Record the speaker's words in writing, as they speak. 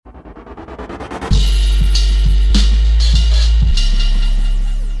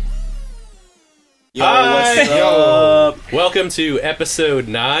Welcome to episode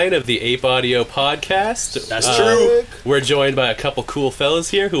 9 of the Ape Audio podcast. That's true. We're joined by a couple cool fellas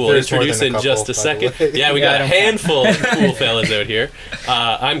here who we'll introduce in just a second. Yeah, we got a handful of cool fellas out here.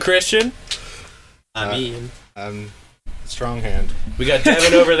 I'm Christian. I'm Ian. I'm Strong Hand. We got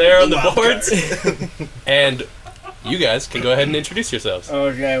Devin over there on the boards. And you guys can go ahead and introduce yourselves.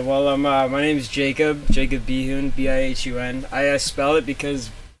 Okay, well, my name is Jacob Bihun, B-I-H-U-N. I spell it because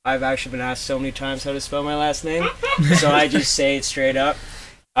I've actually been asked so many times how to spell my last name, so I just say it straight up.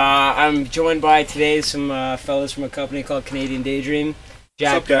 I'm joined by today some fellas from a company called Canadian Daydream,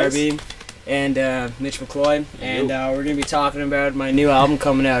 Jack Darby, and Mitch McCloy, and we're going to be talking about my new album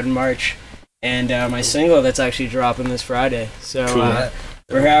coming out in March, and my single that's actually dropping this Friday. So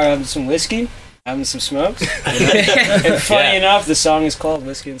we're having some whiskey, having some smokes, and funny enough, the song is called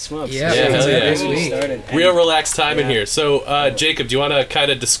Whiskey and Smokes. Yeah, Started. Real relaxed time in here. So, Jacob, do you want to kind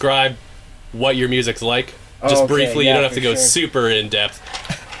of describe what your music's like? Just briefly, you don't have to go super in depth.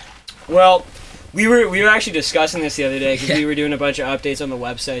 Well, we were actually discussing this the other day because we were doing a bunch of updates on the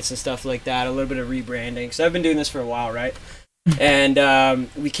websites and stuff like that, a little bit of rebranding. So I've been doing this for a while, right? And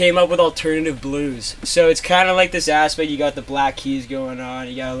we came up with alternative blues. So it's kind of like this aspect. You got the Black Keys going on.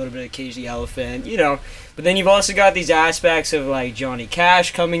 You got a little bit of Cage the Elephant, you know. But then you've also got these aspects of like Johnny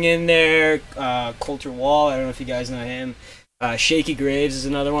Cash coming in there, Colter Wall. I don't know if you guys know him. Shaky Graves is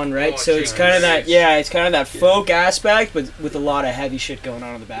another one, right? So it's kind of that, it's kind of that folk aspect, but with a lot of heavy shit going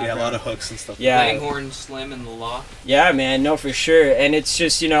on in the background. Yeah, a lot of hooks and stuff. Yeah, Langhorne Slim and the Law. Yeah, man, no, for sure. And it's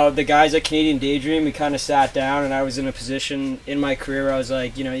just, you know, the guys at Canadian Daydream, we kind of sat down, and I was in a position in my career where I was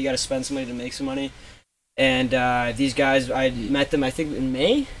like, you know, you got to spend some money to make some money. And these guys, I met them, I think, in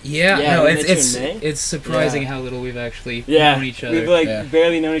May. It's surprising how little we've actually known each other. We've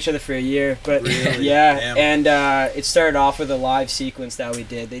barely known each other for a year, but really? And it started off with a live sequence that we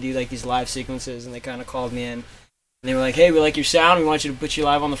did. They do like these live sequences, and they kind of called me in, and they were like, "Hey, we like your sound. We want you to put you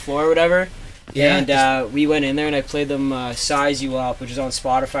live on the floor or whatever." Yeah. And we went in there, and I played them "Size You Up," which is on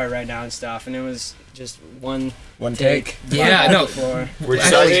Spotify right now and stuff, and it was just one take. Yeah, no. Floor.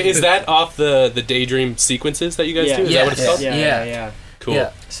 So is that off the Daydream sequences that you guys do? Is that what it's called? Yeah. Cool.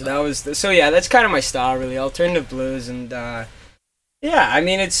 Yeah. So that was that's kind of my style, really, alternative blues, and I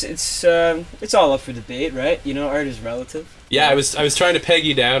mean it's all up for debate, right? You know, art is relative. Yeah, I was trying to peg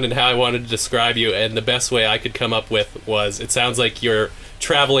you down and how I wanted to describe you, and the best way I could come up with was it sounds like you're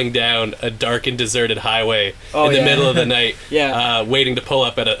traveling down a dark and deserted highway in the middle of the night, waiting to pull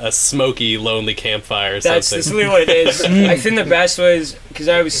up at a smoky, lonely campfire or something. That's literally what it is. I think the best was, because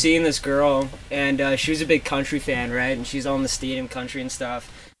I was seeing this girl, and she was a big country fan, right? And she's on the stadium country and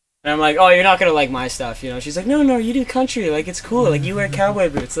stuff. And I'm like, oh, you're not going to like my stuff, you know? She's like, no, you do country. Like, it's cool. Like, you wear cowboy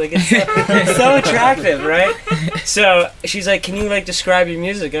boots. Like, it's so attractive, right? So she's like, can you, like, describe your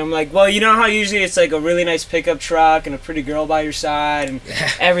music? And I'm like, well, you know how usually it's, like, a really nice pickup truck and a pretty girl by your side and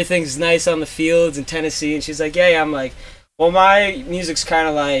everything's nice on the fields in Tennessee? And she's like, yeah. I'm like, well, my music's kind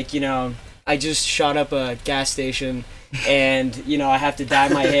of like, you know, I just shot up a gas station and, you know, I have to dye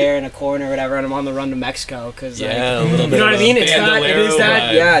my hair in a corner or whatever, and I'm on the run to Mexico, because, like, a little bit you know what I mean? It is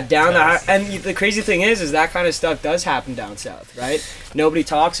that, vibe. Down the, and the crazy thing is that kind of stuff does happen down south, right? Nobody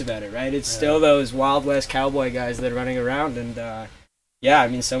talks about it, right? It's still those Wild West cowboy guys that are running around, and, I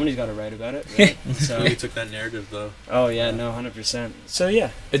mean, somebody's got to write about it, right? So you took that narrative, though. Oh, yeah, no, 100%. So, yeah.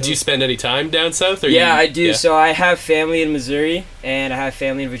 Did you spend any time down south? Or I do. Yeah. So I have family in Missouri, and I have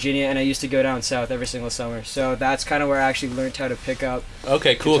family in Virginia, and I used to go down south every single summer. So that's kind of where I actually learned how to pick up.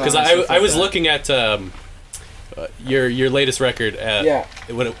 Okay, cool. Because I was looking at your latest record.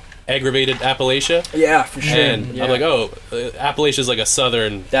 Aggravated Appalachia. Yeah, for sure. And I'm like, Appalachia's like a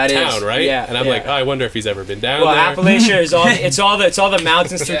southern town, right? Yeah. And I'm like, I wonder if he's ever been down there. Well, Appalachia is all the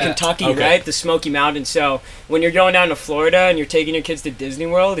mountains through Kentucky, right? The Smoky Mountains. So when you're going down to Florida and you're taking your kids to Disney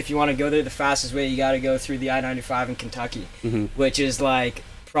World, if you want to go there the fastest way, you got to go through the I-95 in Kentucky, which is like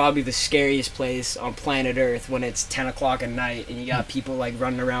probably the scariest place on planet Earth when it's 10 o'clock at night and you got people like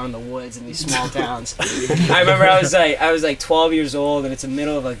running around in the woods in these small towns. I remember I was like 12 years old, and it's the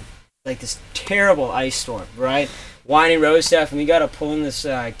middle of like this terrible ice storm, right? Winding road stuff, and we got to pull in this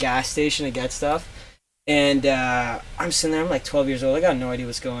gas station to get stuff. And I'm sitting there, I'm like 12 years old, I got no idea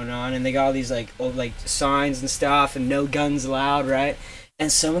what's going on, and they got all these like old like signs and stuff, and no guns allowed, right?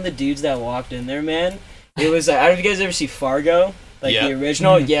 And some of the dudes that walked in there, man, it was like, I don't know if you guys ever see Fargo. Like the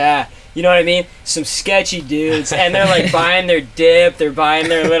original, you know what I mean? Some sketchy dudes, and they're like buying their dip, they're buying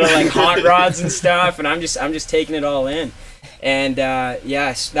their little like hot rods and stuff, and I'm just taking it all in. And that's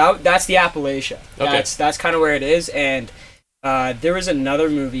the Appalachia. Okay. That's kind of where it is, and There was another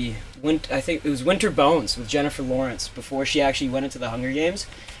movie, I think it was Winter Bones with Jennifer Lawrence before she actually went into the Hunger Games,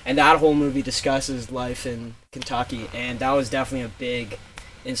 and that whole movie discusses life in Kentucky, and that was definitely a big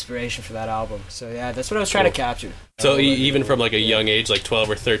inspiration for that album. So yeah, that's what I was trying to capture. So even from like a young age, like 12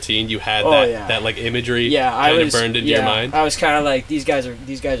 or 13, you had that like imagery kind of burned into your mind. I was kind of like, these guys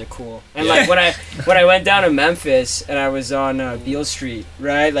are cool. And like when I went down to Memphis and I was on Beale Street,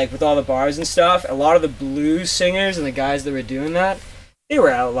 right, like with all the bars and stuff, a lot of the blues singers and the guys that were doing that, they were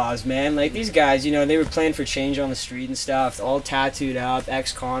outlaws, man. Like these guys, you know, they were playing for change on the street and stuff, all tattooed up,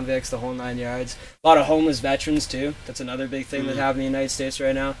 ex-convicts, the whole 9 yards. A lot of homeless veterans too. That's another big thing that happened in the United States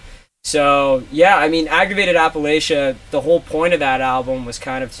right now. So yeah, I mean, Aggravated Appalachia, the whole point of that album was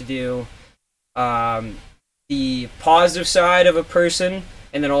kind of to do the positive side of a person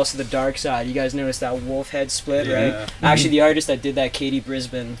and then also the dark side. You guys noticed that wolf head split, right? Actually, the artist that did that, Katie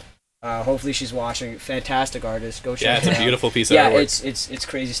Brisbane, hopefully she's watching. Fantastic artist. Go check it out. Yeah, it's a beautiful piece of artwork. Yeah, it's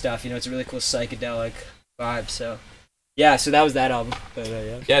crazy stuff. You know, it's a really cool psychedelic vibe. So yeah, so that was that album. But,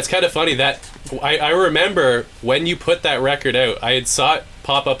 yeah, it's kind of funny that I remember when you put that record out, I had saw it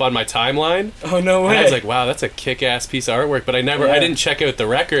pop up on my timeline. Oh no way! And I was like, wow, that's a kick-ass piece of artwork. But I didn't check out the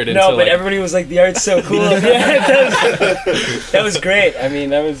record until. No, but everybody was like, the art's so cool. That was great. I mean,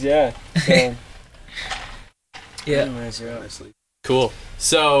 that was So, yeah. Anyways, cool.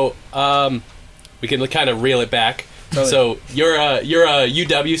 So we can kind of reel it back. Totally. So you're a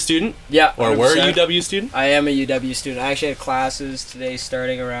UW student? Yeah. Or 100%. Were a UW student? I am a UW student. I actually had classes today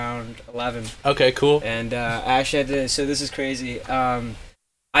starting around 11. Okay, cool. And I actually had to, so this is crazy.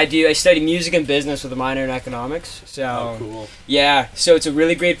 I study music and business with a minor in economics. So cool. Yeah, so it's a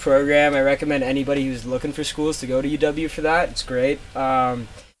really great program. I recommend anybody who's looking for schools to go to UW for that. It's great.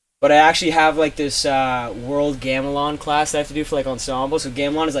 But I actually have like this World Gamelan class that I have to do for like ensemble. So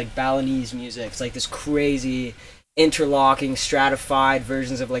Gamelan is like Balinese music. It's like this crazy interlocking, stratified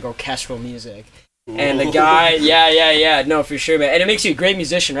versions of like orchestral music. And the guy, no, for sure, man. And it makes you a great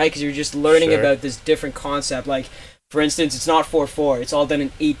musician, right? Because you're just learning about this different concept. Like, for instance, it's not 4/4. It's all done in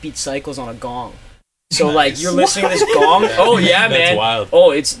 8-beat cycles on a gong. So like you're listening to this gong. Oh yeah, man. That's wild.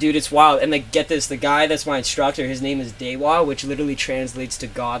 Oh, it's wild. And like, get this, the guy that's my instructor, his name is Dewa, which literally translates to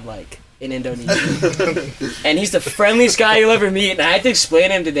godlike in Indonesian. And he's the friendliest guy you'll ever meet. And I had to explain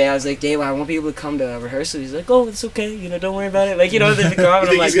to him today. I was like, Dewa, I won't be able to come to rehearsal. He's like, oh, it's okay. You know, don't worry about it. Like, you know, the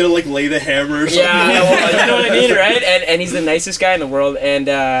comment. You think he's gonna like lay the hammer or something? Yeah, well, you know what I mean, right? And he's the nicest guy in the world. And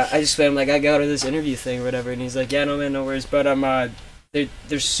I just explained him like, I got to this interview thing or whatever. And he's like, yeah, no man, no worries. But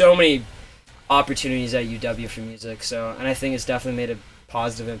there's so many opportunities at UW for music, so, and I think it's definitely made a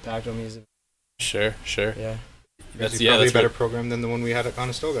positive impact on music. Sure. Yeah. That's probably a better program than the one we had at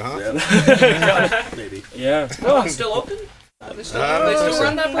Conestoga, huh? Yeah. Maybe. Yeah. Oh, it's still open? They still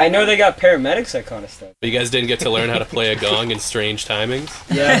run that program? I know they got paramedics at Conestoga. But you guys didn't get to learn how to play a gong in strange timings?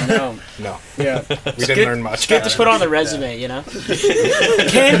 Yeah, no. Yeah. We didn't learn much. It's good to put on the resume, you know?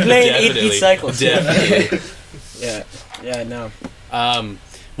 Can't play in 8-beat cycles. Definitely. Yeah, no.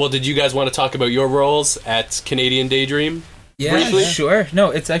 Well, did you guys want to talk about your roles at Canadian Daydream? Yeah, briefly? Sure.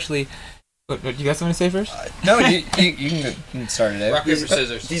 No, it's actually... What, you guys want to say first? No, you can start it out. Rock, paper,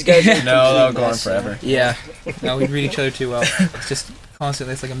 scissors. These guys are they'll go on forever. Yeah. No, we read each other too well. It's just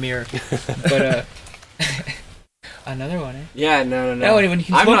constantly, it's like a mirror. But, another one, eh? Yeah, no. No, when you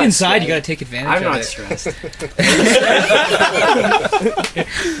can smoke inside, you gotta take advantage of it. I'm not stressed.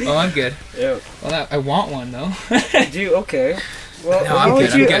 Oh, I'm good. Yeah. Well, I want one, though. Dude, okay. Well, no, how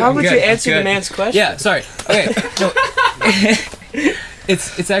would you answer the man's question? Yeah, sorry. Okay. No.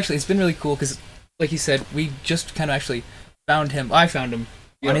 It's been really cool because, like you said, we just kind of actually found him. I found him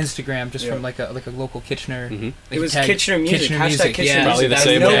on Instagram just from like a local Kitchener. Mm-hmm. Like it was Kitchener music. Hashtag Kitchener music. Probably the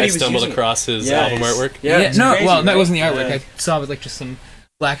same way I stumbled across his album artwork. Yeah. No, crazy, well, that wasn't the artwork. I saw it like just some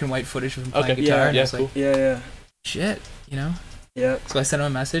black and white footage of him playing guitar. And I was like, yeah. Shit, you know. Yeah. So I sent him a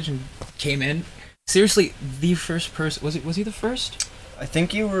message and came in. Seriously, the first person was he the first? I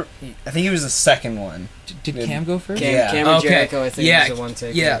think he was the second one. Did Cam go first? Cam Jericho, I think, was the one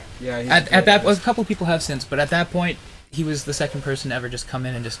take. Yeah. At that, well, a couple of people have since, but at that point, he was the second person to ever just come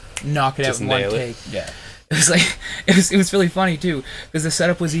in and just knock it out in one take. Yeah. It was like it was really funny too because the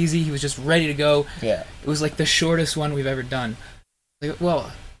setup was easy. He was just ready to go. Yeah. It was like the shortest one we've ever done. Like,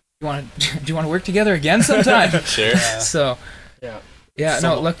 well, do you want to work together again sometime? Sure. So. Yeah. Yeah,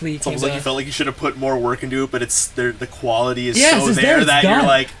 no, luckily it's almost like you felt like you should have put more work into it, but it's the quality is so there that you're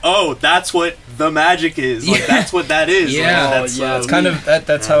like, oh, that's what the magic is. Like that's what that is. Yeah, like, it's kind of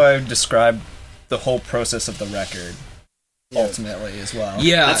that's how I would describe the whole process of the record. Ultimately, as well.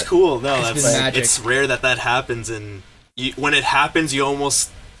 Yeah, that's cool. No, that's magic. It's rare that happens, and when it happens, you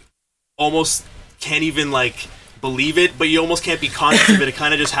almost can't even like believe it, but you almost can't be conscious of it. It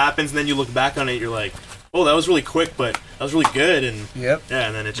kind of just happens, and then you look back on it, you're like, oh, that was really quick, but that was really good, and yeah,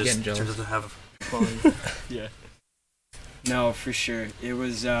 and then it just turns out to have quality. Yeah. No, for sure. It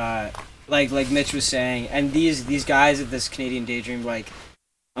was like Mitch was saying, and these guys at this Canadian Daydream, like,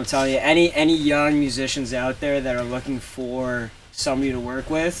 I'm telling you, any young musicians out there that are looking for somebody to work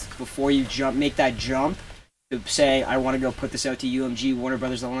with before you make that jump to say, I want to go put this out to UMG, Warner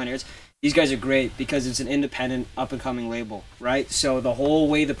Brothers, The Lion these guys are great because it's an independent, up-and-coming label, right? So the whole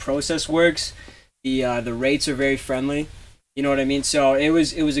way the process works, the rates are very friendly. You know what I mean? So it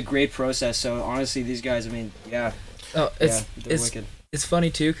was a great process. So honestly, these guys, I mean, yeah. Oh, they're wicked. It's funny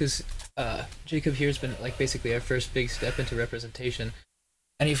too because Jacob here's been like basically our first big step into representation.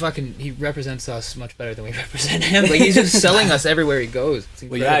 And he represents us much better than we represent him. Like, he's just selling us everywhere he goes.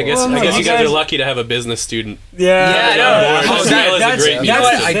 Well, yeah, I guess you guys are lucky to have a business student. Yeah, that's a great you know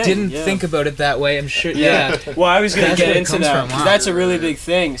what? I didn't think about it that way. I'm sure. Yeah. Well, I was going to get into that. That's a really big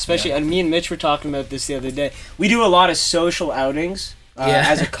thing, especially. And me and Mitch were talking about this the other day. We do a lot of social outings.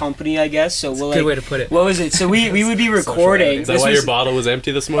 As a company, I guess. So we'll, good way to put it. What was it? So we would be recording. Is that why your bottle was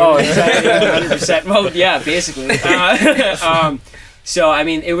empty this morning? Oh, exactly, 100%. Well, yeah, basically. So, I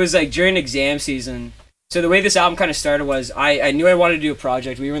mean, it was like during exam season. So the way this album kind of started was I knew I wanted to do a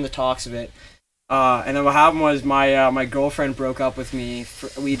project. We were in the talks of it. And then what happened was my girlfriend broke up with me.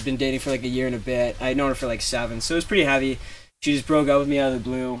 We'd been dating for like a year and a bit. I'd known her for like 7. So it was pretty heavy. She just broke up with me out of the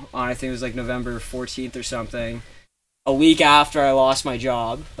blue on, I think it was like November 14th or something. A week after I lost my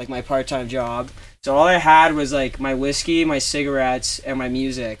job, like my part-time job. So all I had was like my whiskey, my cigarettes, and my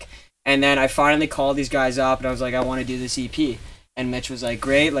music. And then I finally called these guys up and I was like, I want to do this EP. And Mitch was like,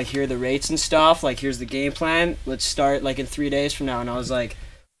 great, like, here are the rates and stuff, like, here's the game plan, let's start, like, in 3 days from now. And I was like,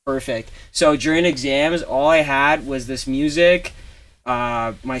 perfect. So during exams, all I had was this music,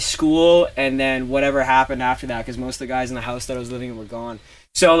 my school, and then whatever happened after that, because most of the guys in the house that I was living in were gone.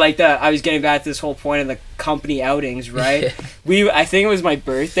 So, like, I was getting back to this whole point of the company outings, right? I think it was my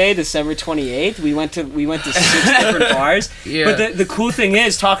birthday, December 28th. We went to 6 different bars. Yeah. But the cool thing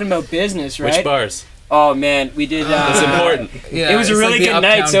is, talking about business, right? Which bars? Oh man, we did. That's important. Yeah, it was a really good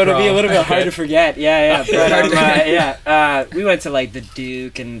night, so it'll be a little bit hard to forget. Yeah. But we went to like the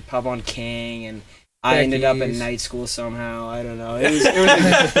Duke and Pub on King, and I ended up at night school somehow. I don't know. It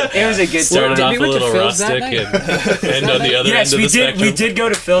was a good. Started off a little rustic and end on the other end of the spectrum. We did go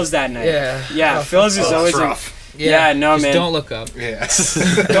to Phil's that night. Yeah. Phil's is always rough. Man. Don't look up. Yeah.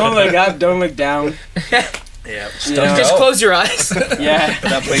 Don't look up. Don't look down. Yeah, just close your eyes. Yeah,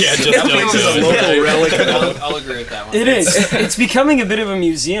 that place is a local relic. I'll agree with that one. It is. It's becoming a bit of a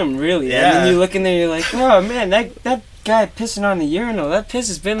museum, really. Yeah. I mean, you look in there, you're like, oh man, that guy pissing on the urinal. That piss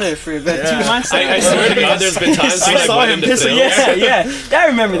has been there for about 2 months. I swear to God, there's been times I saw him pissing. Yeah. I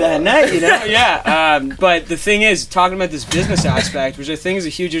remember that night. You know. Yeah. But the thing is, talking about this business aspect, which I think is a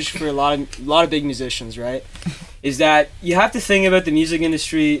huge issue for a lot of big musicians, right? Is that you have to think about the music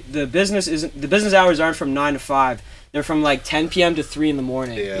industry. The business hours aren't from 9 to 5. They're from like 10 p.m. to 3 in the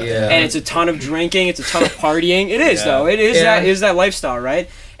morning. Yeah. And it's a ton of drinking. It's a ton of partying. It is though. It is that lifestyle, right?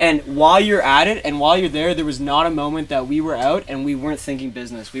 And while you're at it and while you're there was not a moment that we were out and we weren't thinking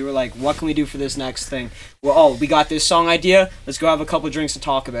business. We were like, what can we do for this next thing? Well, we got this song idea. Let's go have a couple of drinks and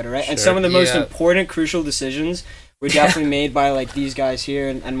talk about it, right? Sure. And some of the most important, crucial decisions were definitely made by like these guys here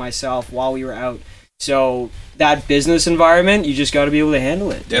and myself while we were out. So that business environment, you just got to be able to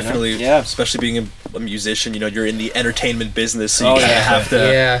handle it. Definitely, you know? Especially being a musician, you're in the entertainment business, so you kind of have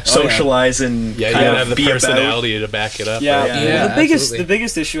to socialize and you gotta have the personality to back it up. Well, the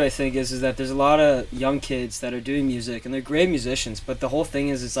biggest issue I think is that there's a lot of young kids that are doing music and they're great musicians, but the whole thing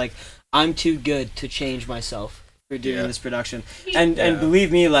is it's like I'm too good to change myself for doing this production, and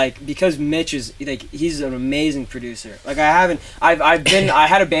believe me, like, because Mitch is like, he's an amazing producer. Like I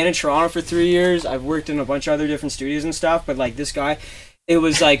had a band in Toronto for 3 years. I've worked in a bunch of other different studios and stuff, but like this guy, it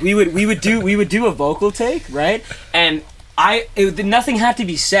was like we would do a vocal take, right? And nothing had to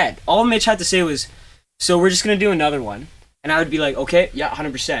be said. All Mitch had to say was, so we're just gonna do another one. And I would be like, okay, yeah,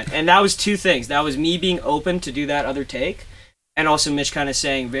 100%. And that was 2 things. That was me being open to do that other take, and also Mitch kind of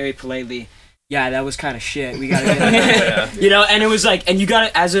saying very politely, yeah, that was kind of shit. We gotta get you know, and it was like, and you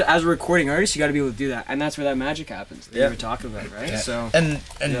gotta, as a recording artist, you gotta be able to do that, and that's where that magic happens that you were talking about, right? So and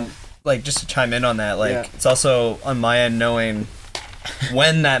like, just to chime in on that, like it's also on my end knowing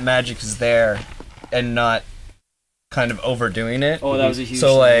when that magic is there and not kind of overdoing it. Oh, that was a huge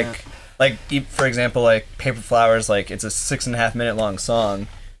so thing, like for example, like Paper Flowers, like it's a 6.5 minute long song.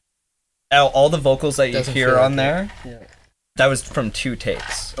 All the vocals that you hear on there. That was from 2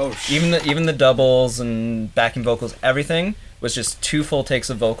 takes. Oh, shit. Even the doubles and backing vocals, everything was just 2 full takes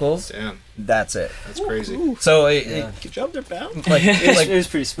of vocals. Damn. That's it. That's crazy. So good job there, pal. Like it was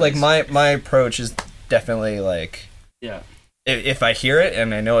pretty spicy. like my approach is definitely like, if I hear it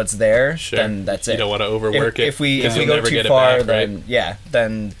and I know it's there, then that's it. You don't want to overwork it. If we go too far, then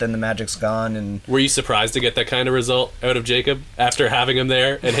the magic's gone. And were you surprised to get that kind of result out of Jacob after having him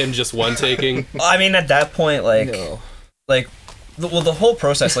there and him just one taking? I mean, at that point, the whole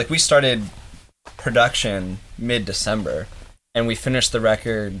process, like we started production mid-December, and we finished the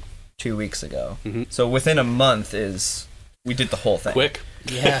record 2 weeks ago. Mm-hmm. So within a month we did the whole thing. Quick.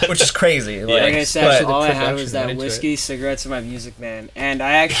 Yeah. Which is crazy. Like I said, all I had was that whiskey, cigarettes, and my music, man. And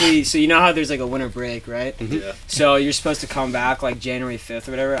I actually, so you know how there's like a winter break, right? Mm-hmm. Yeah. So you're supposed to come back like January 5th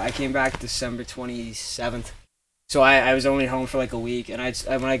or whatever. I came back December 27th. So I was only home for like a week. And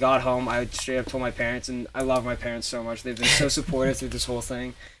when I got home, I straight up told my parents, and I love my parents so much. They've been so supportive through this whole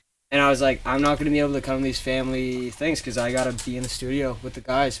thing. And I was like, I'm not going to be able to come to these family things because I got to be in the studio with the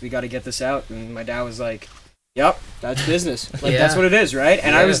guys. We got to get this out. And my dad was like, yep, that's business. Like, that's what it is, right?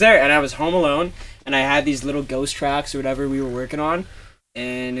 And I was there, and I was home alone, and I had these little ghost tracks or whatever we were working on,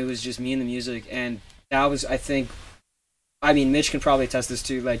 and it was just me and the music. And that was, I think, I mean, Mitch can probably attest this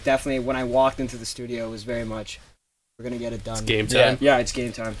too. Like, definitely when I walked into the studio, it was very much, we're going to get it done. It's game time. Yeah, it's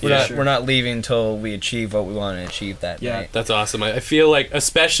game time. We're not leaving until we achieve what we want to achieve that night. That's awesome. I feel like,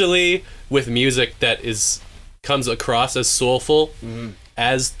 especially with music that comes across as soulful,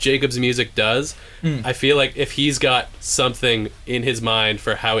 as Jacob's music does, I feel like if he's got something in his mind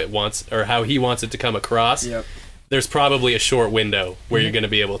for how he wants it to come across, there's probably a short window where you're going to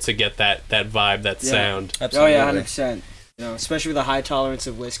be able to get that vibe, that sound. Absolutely. Oh yeah, 100%. You know, especially with a high tolerance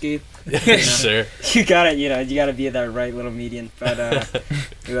of whiskey. Sure. You gotta be at that right little median. But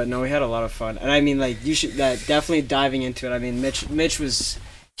no, we had a lot of fun, and I mean, like, you should definitely diving into it. I mean, Mitch was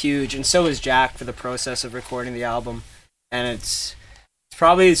huge, and so was Jack for the process of recording the album, and it's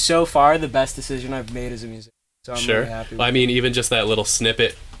probably so far the best decision I've made as a musician. So I'm really happy with I mean, even just that little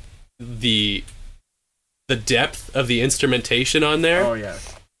snippet, the depth of the instrumentation on there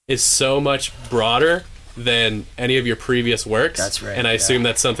is so much broader than any of your previous works. That's right. And I assume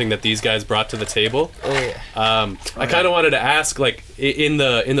that's something that these guys brought to the table. Oh yeah. I kind of wanted to ask, like, in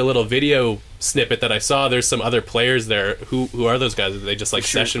the little video snippet that I saw, there's some other players there. Who are those guys? Are they just like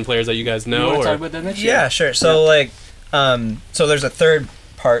session players that you guys know? You want to talk about them, Mitch? Yeah, sure. So so there's a third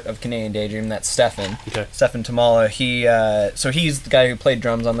part of Canadian Daydream, that's Stefan. Okay. Stefan Tamala. He's the guy who played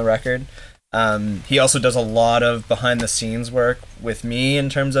drums on the record. He also does a lot of behind the scenes work with me in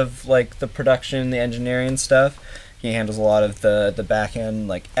terms of like the production, the engineering stuff. He handles a lot of the back end,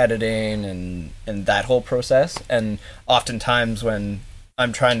 like editing and that whole process. And oftentimes when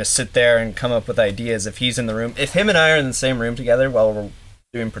I'm trying to sit there and come up with ideas, if he's in the room, if him and I are in the same room together while we're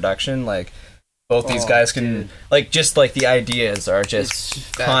doing production, like both these guys can just the ideas are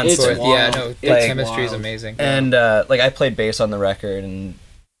just constant. The chemistry is amazing. And I played bass on the record, and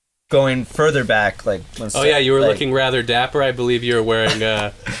going further back, when you were looking rather dapper. I believe you were wearing.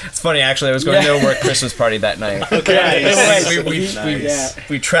 It's funny, actually. I was going to a work Christmas party that night. Okay,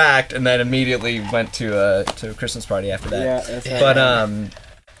 we tracked and then immediately went to a Christmas party after that. Yeah, that's right.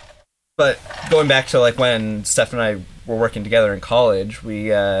 But going back to when Steph and I were working together in college,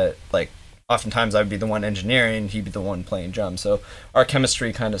 we oftentimes I would be the one engineering, he'd be the one playing drums. So our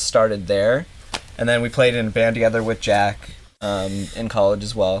chemistry kind of started there, and then we played in a band together with Jack. In college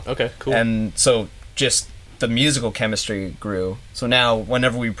as well. Okay, cool. And so just the musical chemistry grew. So now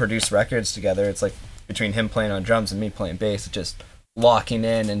whenever we produce records together, it's like between him playing on drums and me playing bass, it's just locking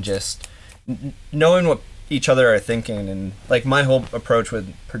in and just knowing what each other are thinking. And my whole approach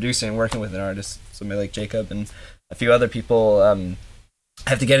with producing, working with an artist, somebody like Jacob and a few other people,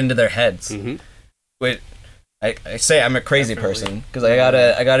 have to get into their heads. Mm-hmm. I say I'm a crazy person because I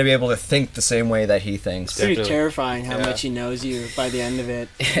gotta be able to think the same way that he thinks. It's pretty terrifying how much he knows you by the end of it.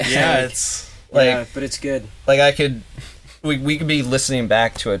 It's but it's good. We could be listening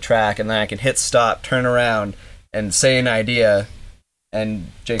back to a track and then I can hit stop, turn around, and say an idea, and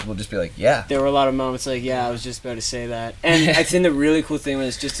Jake will just be like, "Yeah." There were a lot of moments I was just about to say that, and I think the really cool thing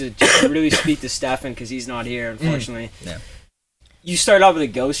was just to really speak to Stefan because he's not here, unfortunately. Yeah. You start off with a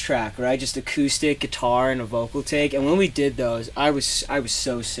ghost track, right? Just acoustic guitar and a vocal take. And when we did those, I was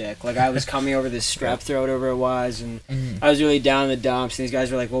so sick. I was coming over this strep throat, whatever it was, and I was really down in the dumps. And these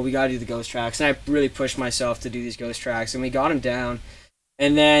guys were like, "Well, we got to do the ghost tracks." And I really pushed myself to do these ghost tracks, and we got them down.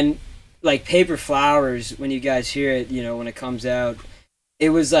 And then, Paper Flowers, when you guys hear it, when it comes out,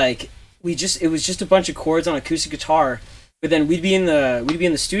 it was it was just a bunch of chords on acoustic guitar. But then we'd be in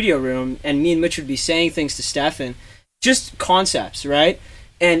the studio room, and me and Mitch would be saying things to Stefan. Just concepts, right?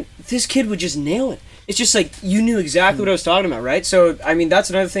 And this kid would just nail it. it's just like you knew exactly what I was talking about, right? So I mean, that's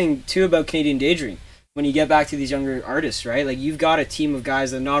another thing too about Canadian Daydream. When you get back to these younger artists, right? Like you've got a team of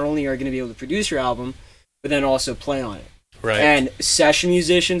guys that not only are going to be able to produce your album, but then also play on it. Right. And session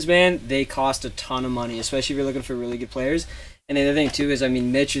musicians, man, they cost a ton of money, especially if you're looking for really good players. And the other thing too is, I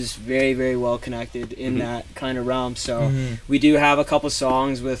mean, Mitch is very, very well connected in that kind of realm. So we do have a couple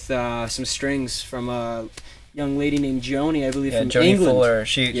songs with some strings from a young lady named Joni, I believe, from Joni England. Fuller.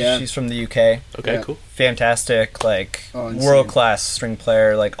 She's from the UK. Okay, cool. Fantastic, like world class string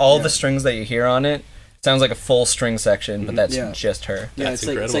player. Like all the strings that you hear on it sounds like a full string section, but that's just her. Yeah, that's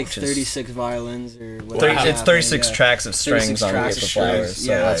it's like 36 violins or whatever. It's 36 tracks of strings on Get the Flowers.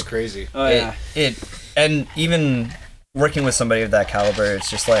 So that's crazy. Oh yeah. And even working with somebody of that caliber, it's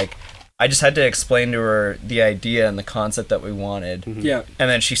just like I just had to explain to her the idea and the concept that we wanted. Yeah. And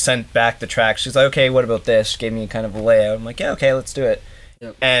then she sent back the track. She's like, okay, what about this? She gave me kind of a layout. I'm like, yeah, okay, let's do it.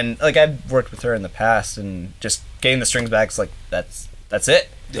 Yep. And like I've worked with her in the past, and just getting the strings back is like that's it.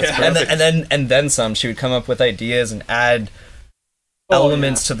 And then some. She would come up with ideas and add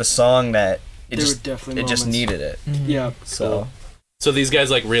elements to the song that it just needed it. Yeah. So these guys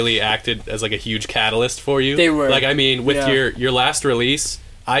like really acted as like a huge catalyst for you. They were. Like I mean, with your last release,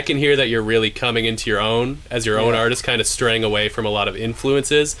 I can hear that you're really coming into your own as your own artist, kind of straying away from a lot of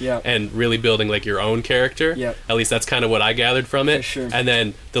influences and really building like your own character. Yep. At least that's kind of what I gathered from it. For sure. And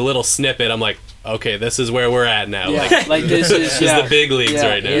then the little snippet, I'm like, okay, this is where we're at now. Yeah. Like this is the big leagues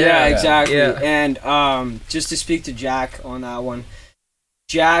right now. Yeah, exactly. Yeah. And just to speak to Jack on that one,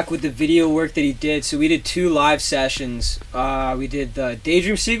 Jack, with the video work that he did, so we did 2 live sessions. We did the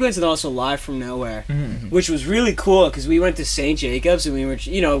Daydream sequence and also Live from Nowhere, which was really cool because we went to St. Jacobs and we were,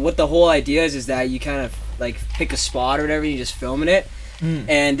 what the whole idea is that you kind of like pick a spot or whatever, and you just filming it.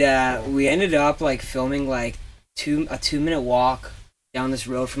 And we ended up like filming like a 2-minute walk down this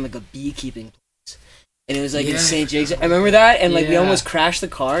road from like a beekeeping place. And it was like in St. Jake's. I remember that, and like we almost crashed the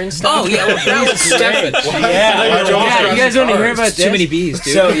car and stuff. Oh yeah, well, that was Stefan. You guys want to hear about this? Too many bees,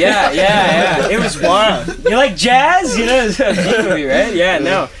 dude. So yeah, it was wild. You like jazz? You know, it's a bee movie, right? Yeah,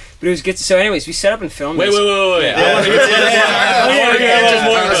 no. But it was good. So, anyways, we set up and filmed. Wait. I want to hear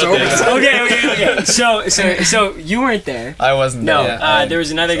Okay. So you weren't there. I wasn't there. No, there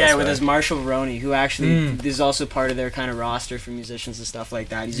was another guy with us, Marshall Roney, who actually is also part of their kind of roster for musicians and stuff like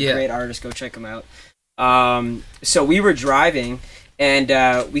that. He's a great artist. Go check him out. So we were driving, and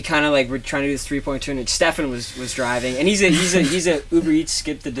we kind of like were trying to do this 3-point turn. And Stefan was driving, and he's a Uber Eats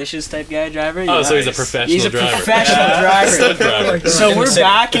skip the dishes type guy driver. Oh, so he's a professional driver. He's a professional driver. So we're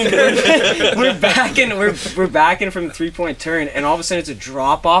backing from the 3-point turn, and all of a sudden it's a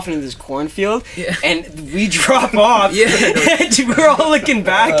drop off into this cornfield, and we drop off. And we're all looking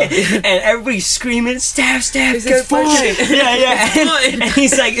back, and everybody's screaming, "Steph, good point!" And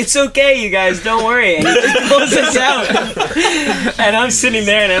he's like, "It's okay, you guys, don't worry." And he pulls us out. And I'm sitting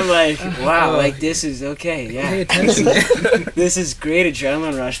there and I'm like, wow, like this is okay, Pay attention. this is great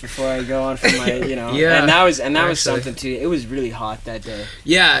adrenaline rush before I go on for my, and that was something too. It was really hot that day.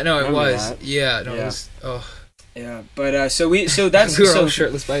 Yeah, no, it was. That? Yeah, no, Yeah. it was. Oh. Yeah, but so that's we were all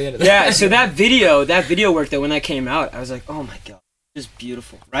shirtless by the end of that. Yeah, so that video work that when that came out, I was like, oh my god, this is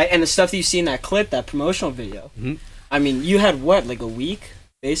beautiful, right? And the stuff that you see in that clip, that promotional video. I mean, you had what, like a week?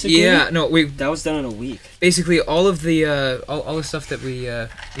 Basically, that was done in a week. Basically, all of the all the stuff that we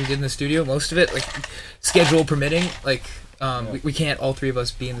did in the studio, most of it, like schedule permitting, like we can't all 3 of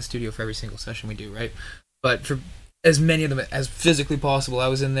us be in the studio for every single session we do, right? But for as many of them as physically possible, I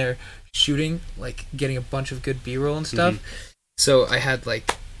was in there shooting, like getting a bunch of good B-roll and stuff. So I had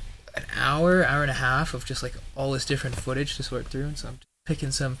like an hour and a half of just like all this different footage to sort through, and so I'm picking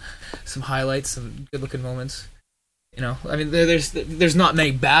some highlights, some good looking moments. I mean, there's not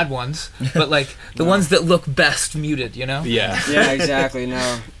many bad ones, but like the ones that look best muted, Yeah, exactly.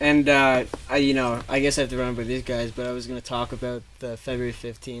 No, and I guess I have to run with these guys, but I was gonna talk about the February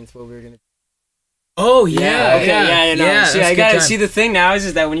 15th, what we were gonna. Oh yeah, yeah. See, I gotta see. The thing now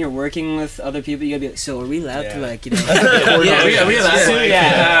is that when you're working with other people, you gotta be like, so are we allowed to like, are we allowed to?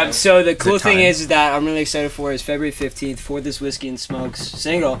 Yeah. So the cool thing is that I'm really excited for is February 15th for this Whiskey and Smokes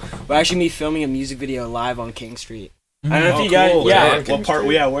single. We're actually gonna be filming a music video live on King Street. I don't know if you guys, what part?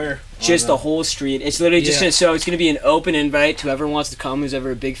 Where? Just the whole street. It's literally just so it's going to be an open invite to whoever wants to come, who's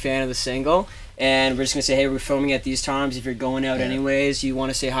ever a big fan of the single, and we're just gonna say, hey, we're filming at these times. If you're going out anyways, you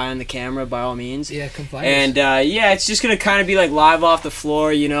want to say hi on the camera, by all means. Yeah, compliance. And it's just gonna kind of be like live off the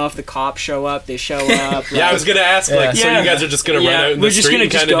floor. You know, if the cops show up, they show up. Yeah, I was gonna ask, so you guys are just gonna run out in the street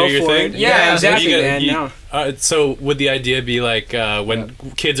and kind of do your thing? Yeah, exactly, man. So would the idea be like when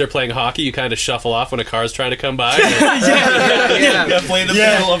kids are playing hockey, you kind of shuffle off when a car's trying to come by? Play the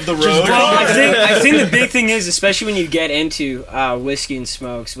middle of the road. Well, I think the big thing is, especially when you get into Whiskey and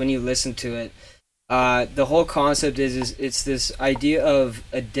Smokes, when you listen to it, the whole concept is it's this idea of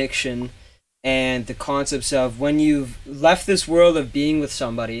addiction and the concepts of when you've left this world of being with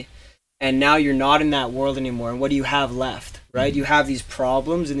somebody and now you're not in that world anymore, and what do you have left, right? You have these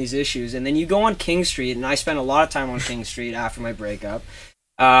problems and these issues, and then you go on King Street, and I spent a lot of time on King Street after my breakup.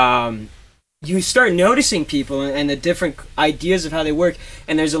 You start noticing people and the different ideas of how they work,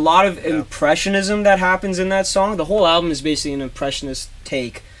 and there's a lot of impressionism that happens in that song. The whole album is basically an impressionist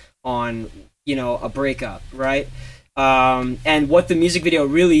take on, you know, a breakup, right? And what the music video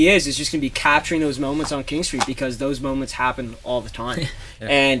really is just going to be capturing those moments on King Street, because those moments happen all the time.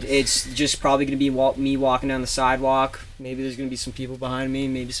 And it's just probably going to be me walking down the sidewalk. Maybe there's going to be some people behind me,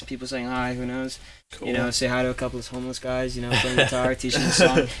 maybe some people saying hi, who knows. Cool. You know, say hi to a couple of homeless guys, you know, playing guitar, teaching them a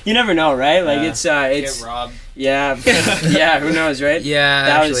song. You never know, right? Like it's get robbed. Yeah, who knows, right?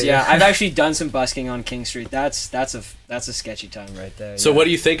 Yeah, I've actually done some busking on King Street. That's a sketchy time right there. So what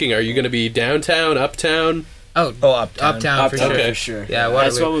are you thinking? Are you going to be downtown, uptown? Uptown for sure. Okay. For sure. Yeah,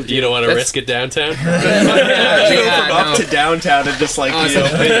 that's what we'll do. You don't want to risk it downtown? Up to downtown and just like, as the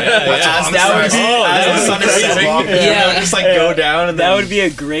sun is setting, just like go down. And that would be a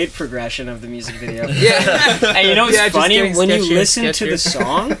great progression of the music video. Yeah. And you know what's funny? When you listen to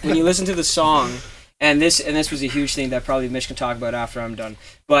the song, and this was a huge thing that probably Mitch can talk about after I'm done,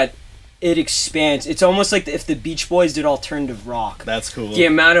 but it expands. It's almost like if the Beach Boys did alternative rock. That's cool. The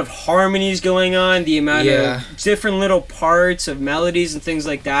amount of harmonies going on, the amount of different little parts of melodies and things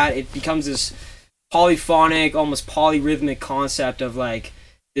like that, it becomes this polyphonic, almost polyrhythmic concept of like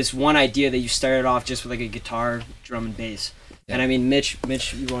this one idea that you started off just with like a guitar, drum, and bass. Yeah. And I mean, Mitch,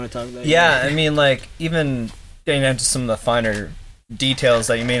 you want to talk about that? Yeah, I mean, like, even getting into some of the finer details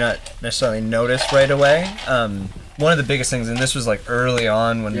that you may not necessarily notice right away. One of the biggest things, and this was like early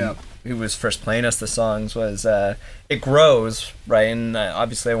on when he was first playing us the songs, was it grows, right? And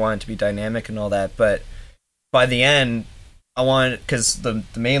obviously I want it to be dynamic and all that, but by the end, I want, because the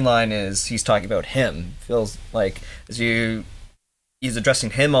main line is he's talking about him. Feels like he's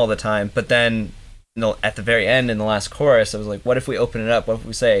addressing him all the time, but then at the very end in the last chorus, I was like, what if we open it up? What if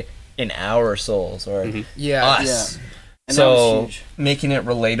we say in our souls or us? Yeah. And so making it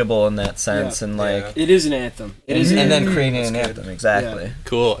relatable in that sense, and like it is an anthem. And then creating an anthem, exactly. Yeah.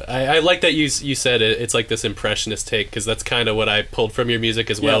 Cool. I like that you said it's like this impressionist take, because that's kind of what I pulled from your music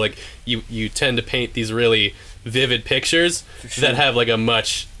as well. Like you tend to paint these really vivid pictures that have like a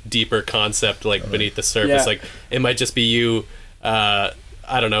much deeper concept like beneath the surface. Like it might just be you, I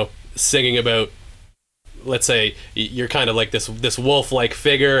don't know, singing about, let's say you're kind of like this wolf-like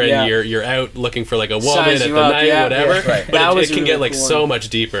figure, and you're out looking for like a woman at the night, whatever. Right. But it can get like so much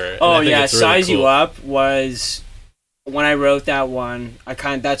deeper. Oh yeah, Size You Up was when I wrote that one.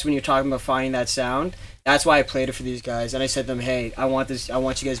 That's when you're talking about finding that sound. That's why I played it for these guys, and I said to them, "Hey, I want you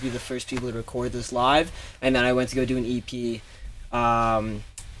guys to be the first people to record this live." And then I went to go do an EP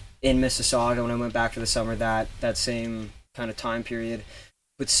in Mississauga when I went back for the summer that same kind of time period.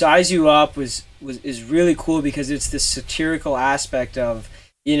 But Size You Up is really cool because it's this satirical aspect of,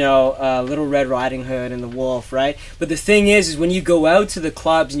 you know, Little Red Riding Hood and the wolf, right? But the thing is when you go out to the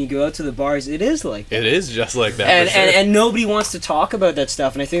clubs and you go out to the bars, it is like that. It is just like that. And nobody wants to talk about that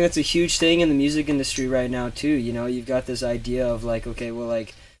stuff. And I think that's a huge thing in the music industry right now too. You know, you've got this idea of like, okay, well,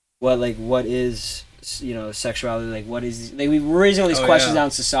 like what is, you know, sexuality? Like what is, like we're raising all these questions out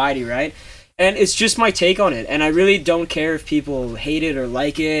in society, right? And it's just my take on it. And I really don't care if people hate it or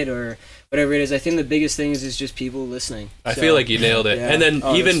like it or whatever it is. I think the biggest thing is just people listening. I feel like you nailed it. Yeah. And then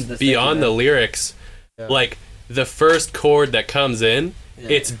even beyond the lyrics, like the first chord that comes in,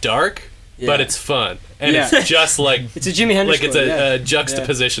 it's dark, but it's fun. And it's just like... it's a Jimi Hendrix like it's a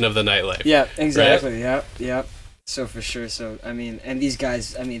juxtaposition of the nightlife. Yeah, exactly. Right? Yeah. So for sure. So, I mean, and these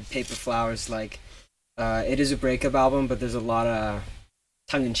guys, I mean, Paper Flowers, like, it is a breakup album, but there's a lot of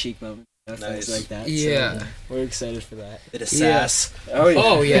tongue-in-cheek moments things like that. Yeah, so we're excited for that. Bit of sass. Oh yeah.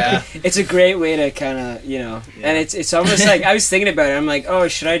 Oh yeah. It's a great way to kind of and it's almost like I was thinking about it. I'm like, oh,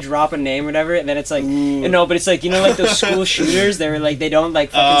 should I drop a name or whatever? And then it's like, no, but it's like like those school shooters. They were like they don't like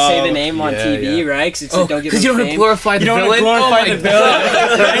fucking say the name on TV, right? Because it's like, don't give them you don't want to glorify the villain. You don't want to glorify the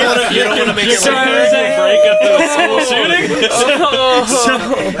villain. You don't want to make it break up the school shooting. So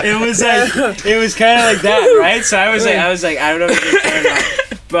it was kind of like that, right? So I was like, I don't know if it's fair or not.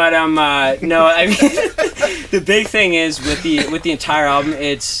 But no, I mean, the big thing is with the entire album,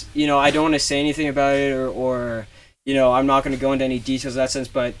 it's I don't want to say anything about it or I'm not going to go into any details in that sense,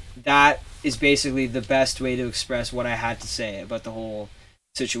 but that is basically the best way to express what I had to say about the whole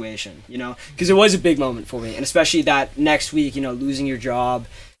situation, because it was a big moment for me, and especially that next week, losing your job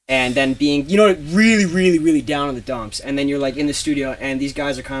and then being, really, really, really down in the dumps, and then you're like in the studio, and these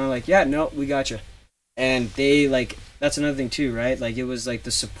guys are kind of like, yeah, no, we got you, and they like. That's another thing too, right? Like it was like the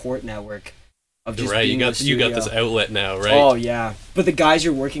support network of just being in the studio. You got this outlet now, right? Oh yeah, but the guys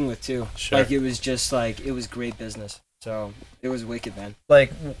you're working with too. Sure. Like it was just like it was great business. So it was wicked, man.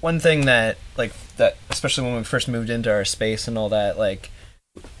 Like one thing that especially when we first moved into our space and all that, like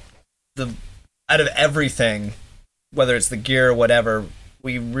out of everything, whether it's the gear or whatever,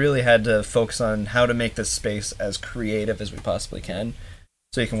 we really had to focus on how to make this space as creative as we possibly can,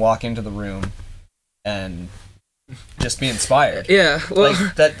 so you can walk into the room and just be inspired. Yeah, well,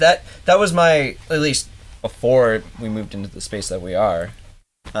 like that was my, at least before we moved into the space that we are.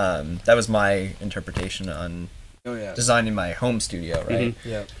 That was my interpretation on designing my home studio, right? Mm-hmm.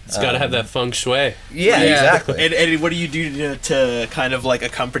 Yeah, it's got to have that feng shui. Yeah, exactly. And what do you do to kind of like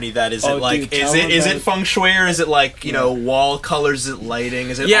accompany that? Is it feng shui, or is it like wall colors? Is it lighting?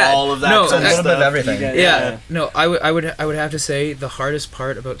 Is it all of that? No, a little bit of everything. No, I would have to say the hardest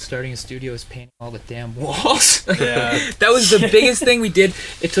part about starting a studio is painting all the damn walls. Yeah, that was the biggest thing we did.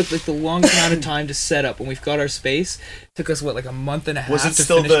 It took like the longest amount of time to set up. When we've got our space, it took us like a month and a half. Was it to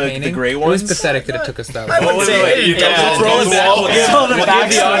still finish painting. The gray ones? It was pathetic that it took us that long. I would say We'll give the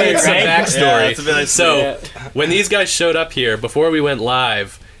audience some backstory. So, when these guys showed up here, before we went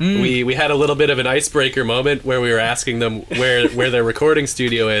live, we had a little bit of an icebreaker moment where we were asking them where their recording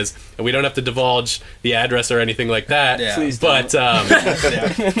studio is, and we don't have to divulge the address or anything like that. Yeah. Please but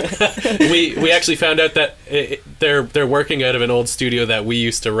we actually found out that they're working out of an old studio that we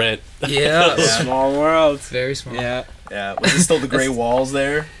used to rent. Yeah, small world. Very small. Yeah. Was it still the gray walls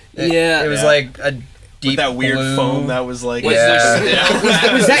there? Yeah, it was like a deep with that weird blue foam that was like. Was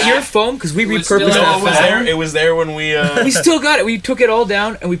that your foam? Because we repurposed that. It was there when we. We still got it. We took it all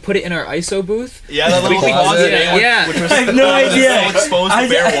down and we put it in our ISO booth. Yeah, that little closet. Yeah. Which was I have no idea. Exposed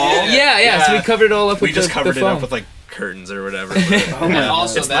bare wall. Yeah. So we covered it all up. We just covered it up with like curtains or whatever. And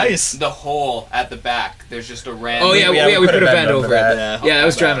also it's nice. The hole at the back. There's just a random. Oh yeah, we put a vent over it. Yeah, that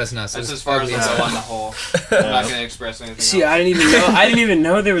was driving us nuts. That's as far as I go on the hole. I'm not gonna express anything. See, else. I didn't even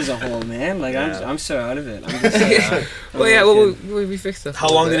know there was a hole, man. Like I'm so out of it. I'm just, we fixed it. How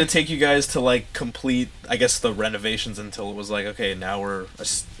long did it take you guys to like complete, I guess, the renovations until it was like, okay, now we're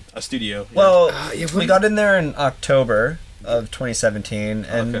a studio? Well, we got in there in October of 2017,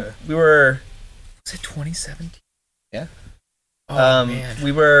 and we were. Was it 2017? Yeah. Oh, man.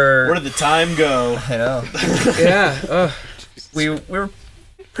 We were. Where did the time go? I know. Yeah. We were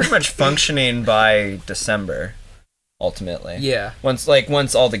pretty much functioning by December, ultimately. Yeah. Once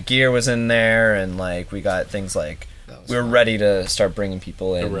all the gear was in there, and like we got things like we were ready to start bringing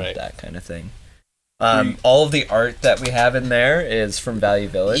people in, that kind of thing. All of the art that we have in there is from Value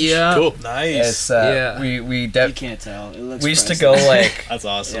Village. Yeah. Cool. Nice. It's, you can't tell. It looks we used to go like that's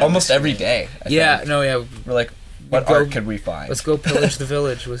awesome. almost every day. I think. We're like, what art could we find? Let's go pillage the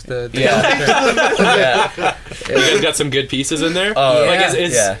village. Was the You guys got some good pieces in there.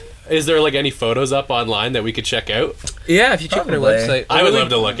 Is there like any photos up online that we could check out? Yeah, if you check on our website. I would love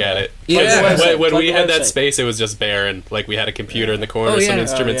to look at it. Yeah. When we had that space, it was just bare, and like we had a computer in the corner, some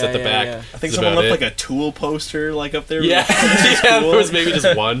instruments at the back. I think someone left like a Tool poster like up there. Yeah, there was maybe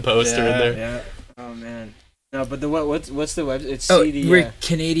just one poster in there. Yeah. Oh man. No, but what's the website? It's CD. We're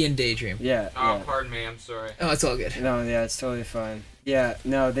Canadian Daydream. Yeah. Oh, pardon me. I'm sorry. Oh, it's all good. No, yeah, it's totally fine. Yeah,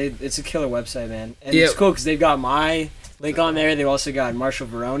 no, it's a killer website, man, and it's cool because they've got my link on there. They've also got Marshall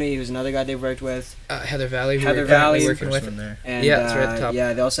Veroni, who's another guy they've worked with. Heather Valley, working with. There. And that's right at the top.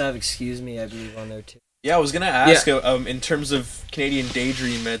 Yeah, they also have Excuse Me, I believe, on there too. Yeah, I was gonna ask. In terms of Canadian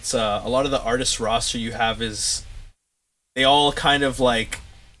Daydream, it's a lot of the artist roster you have is they all kind of like.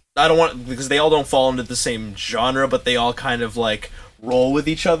 I don't want because they all don't fall into the same genre, but they all kind of like roll with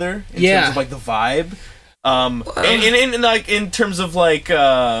each other in terms of like the vibe. in like in terms of like you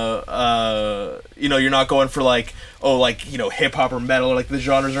know, you're not going for like hip hop or metal, or like the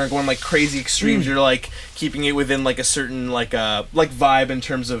genres aren't going like crazy extremes. You're like keeping it within like a certain like vibe in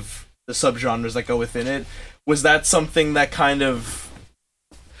terms of the subgenres that go within it. Was that something that kind of,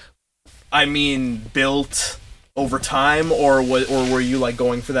 I mean, built over time, or were you like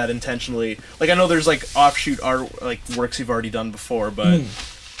going for that intentionally? Like, I know there's like offshoot art like works you've already done before, but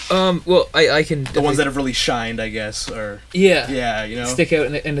well, I can the ones that have really shined, I guess, or yeah, you know, stick out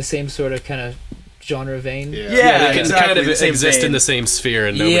in the same sort of kind of genre vein. Yeah, they can exactly, kind of the same exist vein. in the same sphere,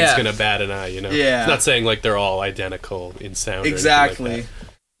 and nobody's gonna bat an eye. You know, Yeah. It's not saying like they're all identical in sound. Exactly. Or anything like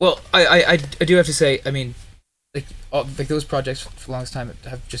Well, I do have to say, I mean, like those projects for the longest time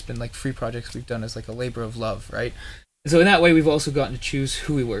have just been like free projects we've done as like a labor of love, right? And so in that way, we've also gotten to choose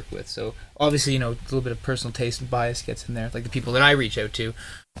who we work with. So obviously, you know, a little bit of personal taste and bias gets in there, like the people that I reach out to.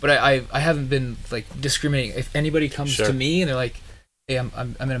 But I haven't been like discriminating. If anybody comes to me and they're like, "Hey,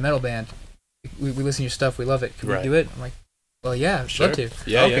 I'm in a metal band. We listen to your stuff. We love it. Can we do it?" I'm like, "Well, yeah, I'd love to."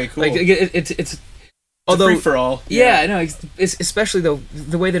 Yeah, okay, cool. Like it's although free for all. Yeah, no, it's especially though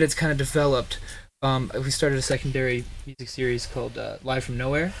the way that it's kind of developed. We started a secondary music series called Live from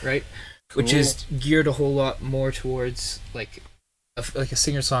Nowhere, right? Cool. Which is geared a whole lot more towards like a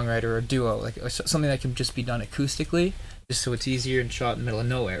singer-songwriter or a duo, like something that can just be done acoustically, just so it's easier and shot in the middle of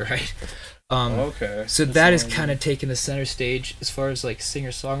nowhere, right? Okay. So that is kind of taking the center stage as far as like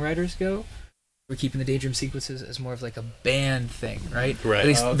singer-songwriters go. We're keeping the Daydream sequences as more of like a band thing, right? Right. At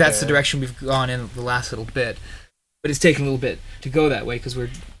least that's the direction we've gone in the last little bit. But it's taken a little bit to go that way because we're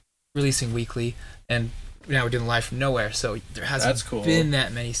releasing weekly, and now we're doing Live from Nowhere, so there hasn't been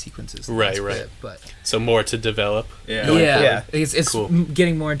that many sequences. Right. But so more to develop. Yeah. It's cool.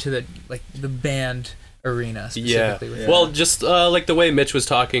 getting more into the band arena specifically. Yeah. Well, just like the way Mitch was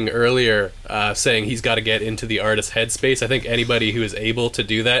talking earlier, saying he's got to get into the artist's headspace. I think anybody who is able to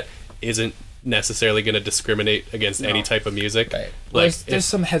do that isn't necessarily going to discriminate against any type of music. Right. Like there's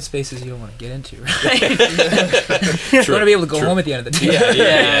some headspaces you don't want to get into, right? You want to be able to go home at the end of the day.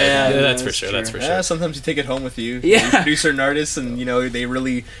 Yeah, that's for sure. That's for sure. Yeah, sometimes you take it home with you. Yeah. You produce certain artists, and you know they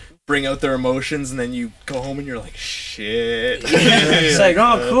really bring out their emotions, and then you go home and you're like, shit. It's like,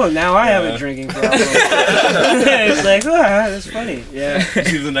 oh, cool. Now I have a drinking problem. It's like, oh, that's funny. Yeah. You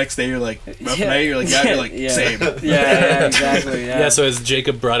see the next day, you're like, rough night. You're like, you're like, same. Yeah, exactly. Yeah. So has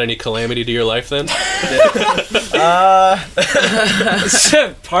Jacob brought any calamity to your life then?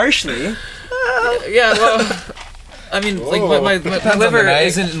 Partially. Yeah. Well, I mean, like my liver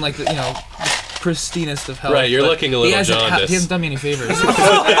isn't in like the, you know, pristinest of health. Right, you're looking a little jaundiced. He hasn't done me any favors.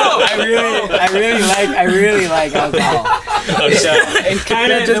 I really like alcohol. And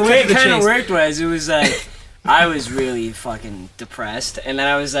kind of the way it kind of worked was it was like I was really fucking depressed, and then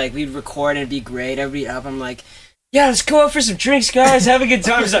I was like, we'd record and it'd be great. Everybody up, I'm like, yeah, let's go out for some drinks, guys. Have a good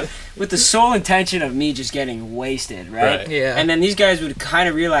time. So, with the sole intention of me just getting wasted, right? Yeah. And then these guys would kind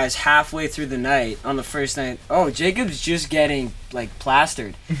of realize halfway through the night, on the first night, oh, Jacob's just getting like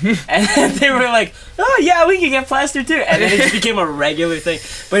plastered, and then they were like, oh yeah, we can get plastered too, and then it just became a regular thing.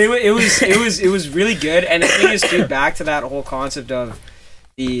 But it was really good. And the thing is, too, back to that whole concept of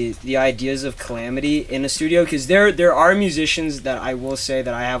the ideas of calamity in a studio, because there are musicians that I will say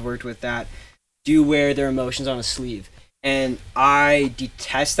that I have worked with that do wear their emotions on a sleeve, and I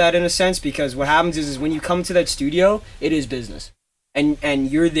detest that in a sense, because what happens is when you come to that studio, it is business, and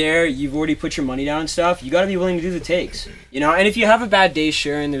you're there, you've already put your money down and stuff. You got to be willing to do the takes, you know. And if you have a bad day,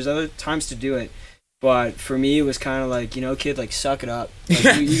 sure, and there's other times to do it, but for me it was kind of like, you know, kid, like, suck it up.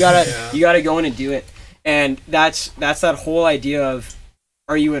 Like, you gotta go in and do it. And that's that whole idea of,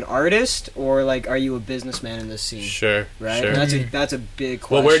 are you an artist or like are you a businessman in this scene? Sure, right. Sure. And that's a big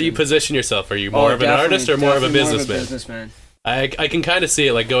question. Well, where do you position yourself? Are you more of an artist or more of a businessman? More of a businessman. I can kind of see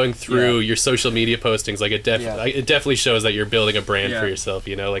it, like, going through your social media postings. Like it definitely shows that you're building a brand for yourself.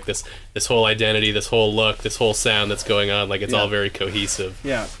 You know, like this whole identity, this whole look, this whole sound that's going on. Like it's all very cohesive.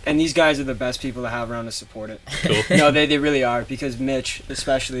 Yeah, and these guys are the best people to have around to support it. Cool. No, they really are, because Mitch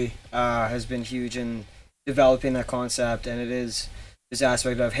especially has been huge in developing that concept, and it is this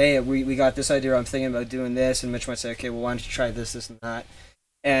aspect of, hey, we got this idea, I'm thinking about doing this, and Mitch might say, okay, well, why don't you try this, and that.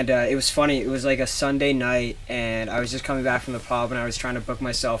 And it was funny, it was like a Sunday night, and I was just coming back from the pub, and I was trying to book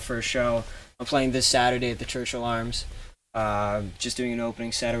myself for a show. I'm playing this Saturday at the Churchill Arms, just doing an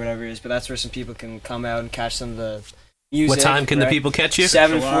opening set or whatever it is, but that's where some people can come out and catch some of the music. What time can the people catch you?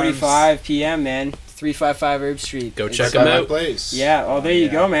 7:45 p.m., man. 355 Herb Street. Go check them out. Place. Yeah, there you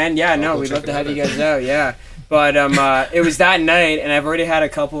go, man. Yeah, no, we'd love to have you guys out, yeah. But it was that night, and I've already had a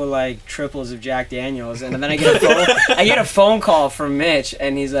couple of like triples of Jack Daniels, and then I get a phone call from Mitch,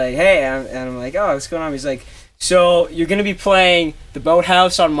 and he's like, "Hey," and I'm like, "Oh, what's going on?" He's like, "So you're gonna be playing the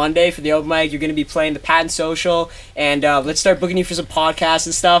Boathouse on Monday for the open mic. You're gonna be playing the Patent Social, and let's start booking you for some podcasts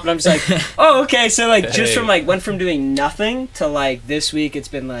and stuff." And I'm just like, "Oh, okay." So like, just from like went from doing nothing to like this week, it's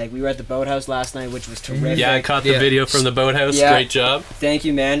been like we were at the Boathouse last night, which was terrific. Yeah, I caught the video from the Boathouse. Yeah. Great job. Thank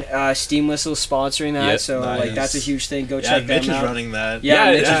you, man. Steam Whistle sponsoring that, Yep. so Nice. like that's a huge thing. Go Yeah, check Mitch them is out. running that.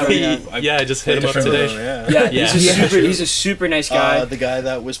 Yeah, Mitch is running that. I just hit him up Played today. with him, Yeah, Yeah. he's a super nice guy. The guy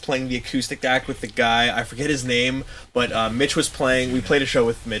that was playing the acoustic act with the guy, I forget his name, but Mitch was playing. We played a show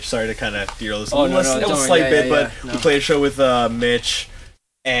with Mitch. Sorry to kind of derail this Oh, no, a don't worry. slight Yeah, bit, yeah, but yeah. we played a show with Mitch,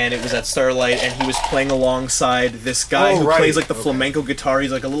 and it was at Starlight, and he was playing alongside this guy who plays like the flamenco guitar.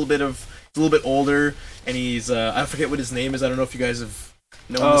 He's like a little bit older, and he's I forget what his name is. I don't know if you guys have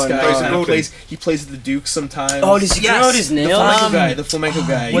known this guy. no. He kinda he plays at the Duke sometimes. Oh, does he grow out his the nails? flamenco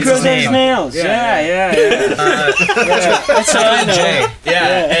guy. He What's grows his out his name? nails. Yeah. That's all I know. Jay.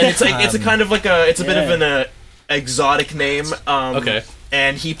 Yeah, and it's like it's a kind of like a bit of an exotic name. Okay.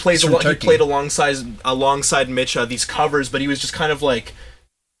 And he plays from he Turkey. played alongside Mitch these covers, but he was just kind of like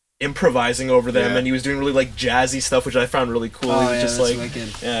improvising over them, Yeah. and he was doing really like jazzy stuff, which I found really cool. Oh, he was yeah, just that's like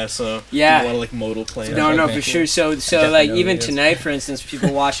wicked. so Yeah. a lot of like modal playing. No, Okay, for cool. sure. So definitely like know even who he is. tonight, for instance,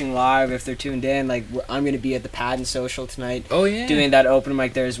 people watching live, if they're tuned in, like I'm gonna be at the Patent Social tonight. Oh yeah. Doing that open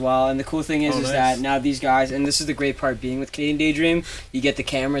mic there as well. And the cool thing is, Oh, is nice. that now these guys, and this is the great part being with Canadian Daydream, you get the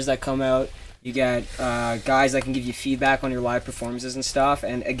cameras that come out, you get guys that can give you feedback on your live performances and stuff.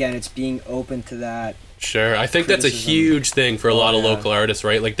 And again, it's being open to that. Sure. I think that's a Criticism. huge thing for a lot of yeah. local artists,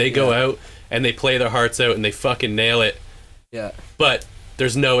 right? Like they go out and they play their hearts out and they fucking nail it, Yeah. but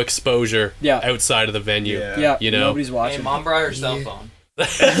there's no exposure Yeah. outside of the venue. Yeah. Yeah. You know? Nobody's Hey, watching. mom brought her cell phone. Yeah,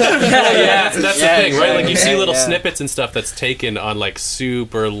 that's the thing, right? Like you see exactly. little Yeah. snippets and stuff that's taken on like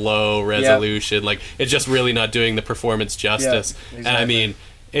super low resolution. Like it's just really not doing the performance justice. And I exactly. mean,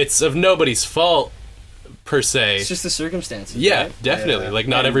 it's of nobody's fault per se. It's just the circumstances. Yeah, right? definitely. Yeah. Like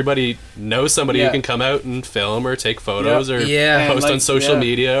not And- everybody knows somebody Yeah. who can come out and film or take photos or Yeah. And, post like, on social yeah.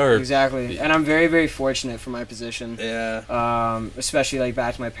 media or Exactly. And I'm very, very fortunate for my position. Yeah. Especially like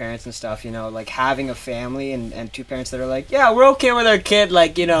back to my parents and stuff, you know, like having a family and two parents that are like, yeah, we're okay with our kid,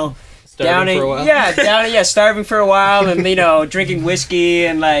 like, you know, Starving for a while. starving for a while and, you know, drinking whiskey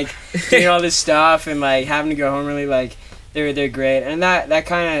and like doing all this stuff and like having to go home early, like they're great. And that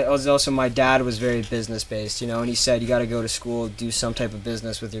kind of was also, my dad was very business based, you know, and he said you got to go to school, do some type of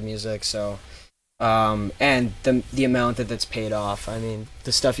business with your music. So and the amount that's paid off. I mean,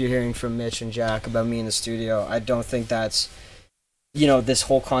 the stuff you're hearing from Mitch and Jack about me in the studio, I don't think that's, you know, this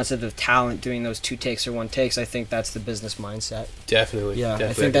whole concept of talent doing those 2 takes or 1 takes. I think that's the business mindset. definitely. Yeah, definitely.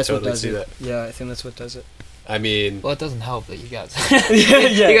 I think that's can what totally does see it. that. Yeah, I think that's what does it. I mean, Well, it doesn't help that you got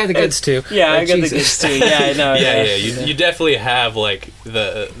yeah, you got the goods too. Yeah, I Like, got the Jesus. goods too. Yeah, I know. yeah. You definitely have like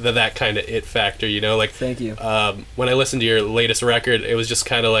the that kind of it factor, you know. Like Thank you. when I listened to your latest record, it was just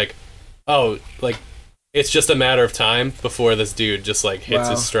kind of like, oh, like it's just a matter of time before this dude just like hits Wow.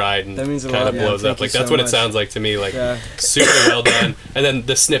 his stride and That means a kind lot, of man. blows Thank up. you Like that's so what it much. sounds like to me. Like Yeah. super well done. And then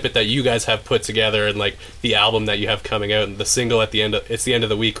the snippet that you guys have put together and like the album that you have coming out and the single at the end. It's the end of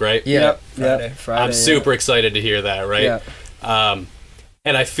the week, right? Yeah. Yep. Friday. I'm super excited to hear that, right? Yeah.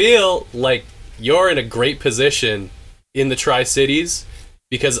 And I feel like you're in a great position in the Tri-Cities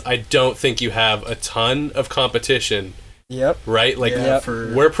because I don't think you have a ton of competition, Yep. right? Like Yeah, Yep.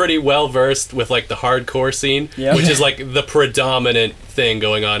 for we're pretty well versed with like the hardcore scene, Yep. which is like the predominant thing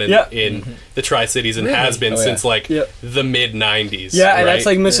going on in, Yep. in the Tri-Cities and Really? has been Oh, yeah. since like Yep. the mid 90s. Yeah, and right? that's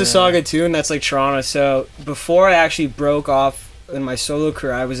like Mississauga too, and that's like Toronto. So before I actually broke off in my solo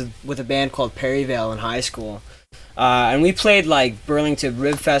career, I was with a band called Perryvale in high school. And we played like Burlington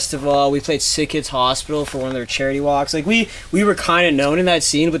Rib Festival. We played Sick Kids Hospital for one of their charity walks. Like we were kind of known in that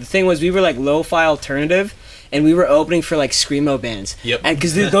scene, but the thing was we were like lo-fi alternative, and we were opening for like screamo bands. Yep. And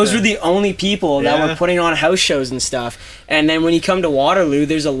because those were the only people that were Yeah. putting on house shows and stuff. And then when you come to Waterloo,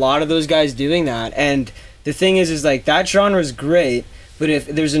 there's a lot of those guys doing that. And the thing is like that genre is great. But if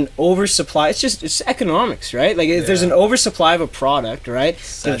there's an oversupply, it's economics, right? Like if there's an oversupply of a product, right?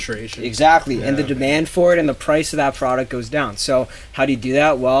 saturation. Exactly, and the Yeah. demand for it and the price of that product goes down. So how do you do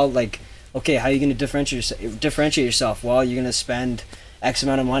that? Well, like, okay, how are you going to differentiate yourself? Well, you're going to spend X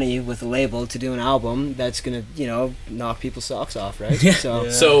amount of money with a label to do an album that's going to, you know, knock people's socks off, right? So,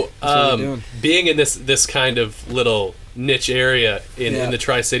 So, That's what we're doing. being in this kind of little niche area in Yeah. the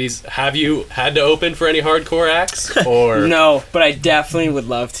Tri-Cities, have you had to open for any hardcore acts? Or no, but I definitely would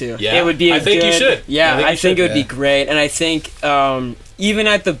love to. Yeah? It would be. I think you should. Yeah, I think it would be yeah. great, and I think even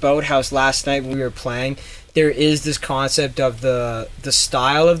at the Boathouse last night when we were playing, there is this concept of the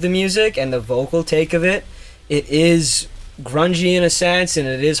style of the music and the vocal take of it. It is grungy in a sense, and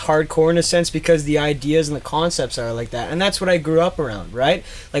it is hardcore in a sense, because the ideas and the concepts are like that, and that's what I grew up around, right?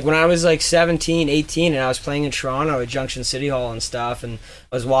 Like when I was like 17, 18, and I was playing in Toronto at Junction City Hall and stuff, and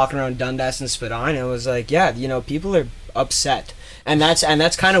I was walking around Dundas and Spadina, and it was like, yeah, you know, people are upset, and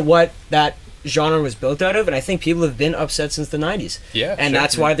that's kind of what that genre was built out of, and I think people have been upset since the 90s. Yeah, and sure.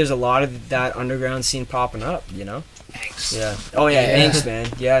 that's why there's a lot of that underground scene popping up, you know? Angst. Yeah. Oh yeah, angst, man.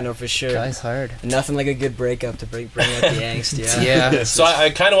 Yeah, no, for sure. Guy's hard. Nothing like a good breakup to bring out the angst. Yeah. Yeah. So I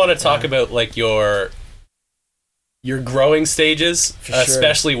kind of want to talk about like your growing stages, For sure.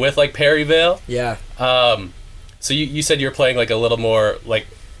 especially with like Perryvale. Yeah. So you said you were playing like a little more like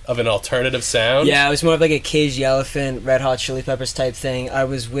of an alternative sound. Yeah, it was more of like a Cage the Elephant, Red Hot Chili Peppers type thing. I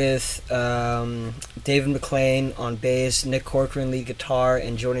was with David McLean on bass, Nick Corcoran lead guitar,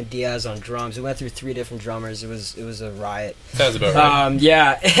 and Jordan Diaz on drums. We went through 3 different drummers. It was a riot. Sounds about right.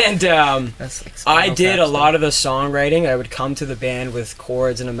 Yeah, and That's like I Spinal did Tap a lot of the songwriting. I would come to the band with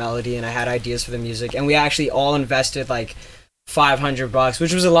chords and a melody, and I had ideas for the music. And we actually all invested like $500,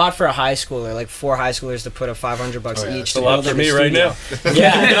 which was a lot for a high schooler, like 4 high schoolers to put up $500 each. It's to a lot build for up me a right studio. now.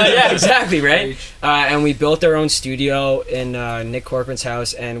 Yeah, exactly, right? And we built our own studio in Nick Corcoran's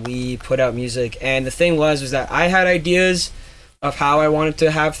house, and we put out music. And the thing was that I had ideas of how I wanted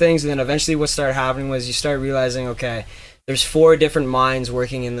to have things, and then eventually what started happening was you start realizing, okay, there's 4 different minds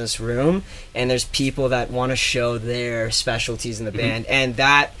working in this room, and there's people that want to show their specialties in the band, and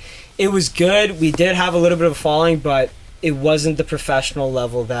that it was good. We did have a little bit of a following, but it wasn't the professional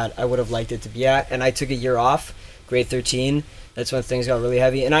level that I would have liked it to be at. And I took a year off, grade 13. That's when things got really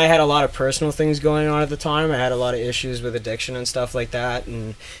heavy. And I had a lot of personal things going on at the time. I had a lot of issues with addiction and stuff like that.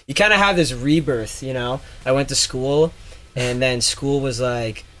 And you kind of have this rebirth, you know? I went to school, and then school was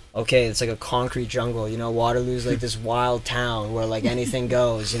like, okay, it's like a concrete jungle, you know? Waterloo's like this wild town where like anything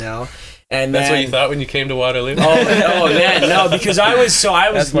goes, you know? And That's then, what you thought when you came to Waterloo? Oh man, no, because I was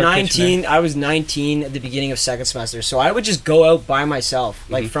That's more 19. I was 19 at the beginning of second semester, so I would just go out by myself,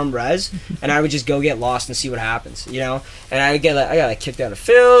 like from res, and I would just go get lost and see what happens, you know. And I would get I got like kicked out of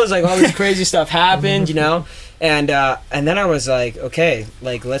Phil's, like all this crazy stuff happened, you know. And then I was like, okay,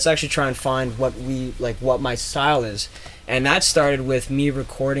 like let's actually try and find what my style is. And that started with me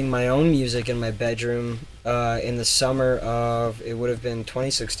recording my own music in my bedroom in the summer of, it would have been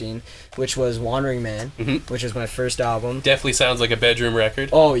 2016, which was Wandering Man, which was my first album. Definitely sounds like a bedroom record.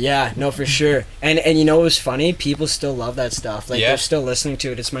 Oh yeah, no, for sure. And you know what was funny? People still love that stuff. Like they're still listening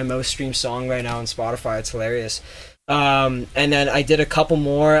to it. It's my most streamed song right now on Spotify. It's hilarious. And then I did a couple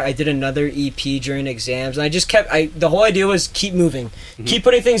more. I did another EP during exams, and I just kept. The whole idea was keep moving, keep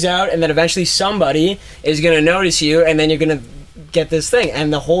putting things out, and then eventually somebody is gonna notice you, and then you're gonna get this thing.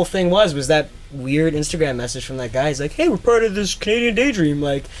 And the whole thing was that weird Instagram message from that guy. He's like, "Hey, we're part of this Canadian Daydream.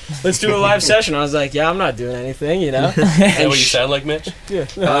 Like, let's do a live session." I was like, "Yeah, I'm not doing anything," you know. Is that what you sound like, Mitch? Yeah.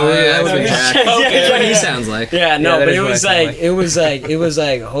 Oh yeah, that's what Okay. Jack. He sounds like. Yeah, no, that but is it what I was sound like, it was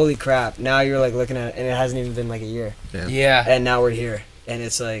like, holy crap! Now you're like looking at it, and it hasn't even been like a year, Yeah. and now we're here, and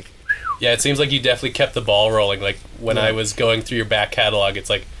it's like, Yeah, it seems like you definitely kept the ball rolling. Like when I was going through your back catalog, it's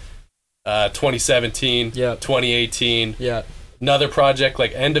like 2017, 2018, another project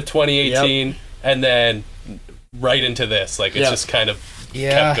like end of 2018, and then right into this. Like it's just kind of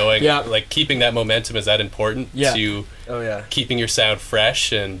kept going. Like keeping that momentum, is that important to keeping your sound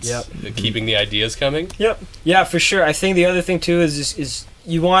fresh and keeping the ideas coming? Yeah, for sure. I think the other thing too is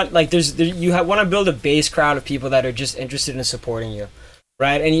you want like want to build a base crowd of people that are just interested in supporting you.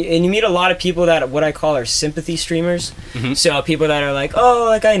 Right, and you meet a lot of people that what I call are sympathy streamers. So people that are like, oh,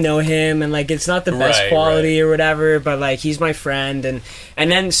 like I know him, and like it's not the best quality or whatever, but like he's my friend, and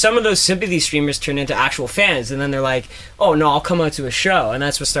then some of those sympathy streamers turn into actual fans, and then they're like, oh no, I'll come out to a show, and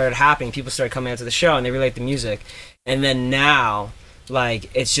that's what started happening. People started coming out to the show, and they relate the music, and then now, like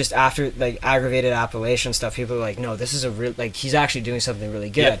it's just after like Aggravated Appellation stuff, people are like, no, this is a real like he's actually doing something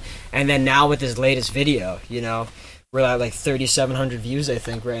really good, and then now with his latest video, you know. We're at like 3,700 views, I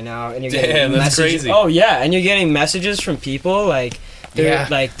think, right now, and you're getting that's crazy. Oh yeah, and you're getting messages from people like they're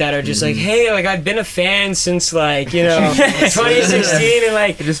like that are just like, hey, like I've been a fan since like 2016, and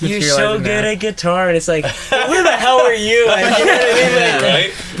like you're so good at guitar, and it's like, who the hell are you? Like, you know what I mean?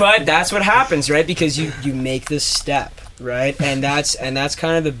 Like, but that's what happens, right? Because you make this step. Right, and that's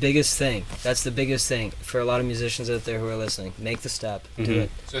kind of the biggest thing. That's the biggest thing for a lot of musicians out there who are listening. Make the step, do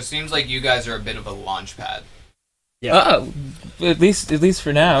it. So it seems like you guys are a bit of a launch pad. Yeah. At least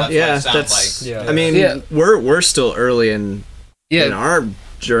for now. That's what it sounds like. I mean, we're still early in our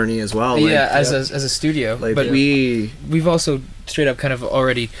journey as well. Like, as a studio, like but we've also straight up kind of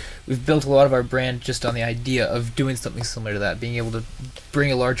already we've built a lot of our brand just on the idea of doing something similar to that, being able to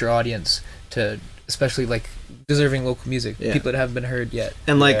bring a larger audience to, especially like deserving local music, people that haven't been heard yet.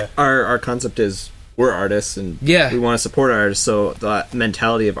 And like our concept is we're artists and we want to support artists, so the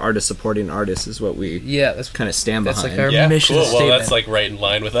mentality of artists supporting artists is what we that's kind of stand behind. That's like our mission statement. Well, that's like right in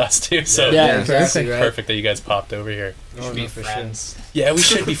line with us too. So exactly, right. Perfect that you guys popped over here. We should be friends. Yeah, we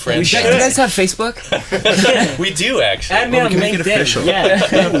should be friends. You guys have Facebook? We do actually. Add me on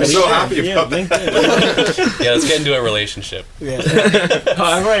LinkedIn. I'm so happy about that. Yeah, let's get into a relationship.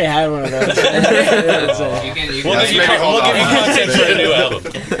 I've already had one of those. We'll give you content for a new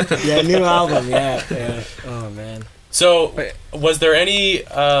album. New album. Yeah. Oh man. So, was there any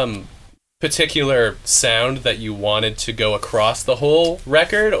particular sound that you wanted to go across the whole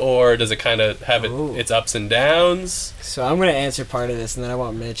record, or does it kind of have its ups and downs? So I'm going to answer part of this, and then I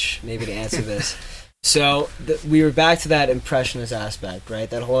want Mitch maybe to answer this. So we were back to that impressionist aspect, right?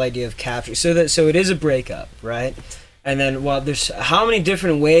 That whole idea of capture. So it is a breakup, right? And then, there's how many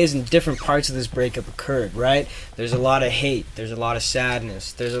different ways and different parts of this breakup occurred, right? There's a lot of hate. There's a lot of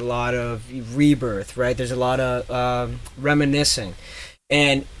sadness. There's a lot of rebirth, right? There's a lot of reminiscing.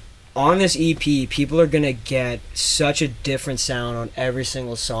 And on this EP, people are going to get such a different sound on every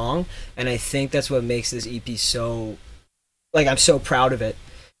single song. And I think that's what makes this EP so... Like, I'm so proud of it.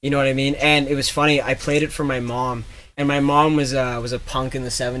 You know what I mean? And it was funny. I played it for my mom. And my mom was a punk in the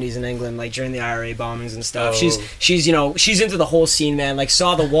 70s in England, like during the IRA bombings and stuff. She's she's into the whole scene, man. Like,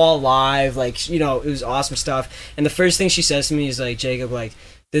 saw The Wall live, like, it was awesome stuff. And the first thing she says to me is like, Jacob, like,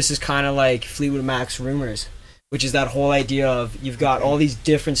 this is kind of like Fleetwood Mac's Rumors, which is that whole idea of you've got all these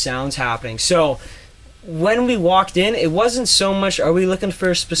different sounds happening. So when we walked in, it wasn't so much, are we looking for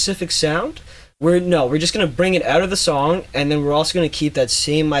a specific sound? We're just going to bring it out of the song, and then we're also going to keep that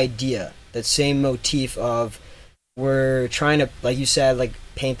same idea, that same motif of, we're trying to, like you said, like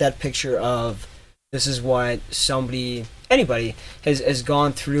paint that picture of this is what anybody has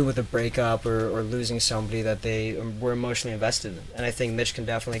gone through with a breakup or losing somebody that they were emotionally invested in. And I think Mitch can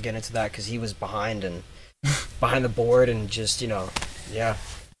definitely get into that because he was behind the board and just,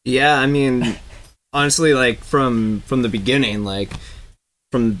 Yeah, I mean, honestly, like from the beginning, like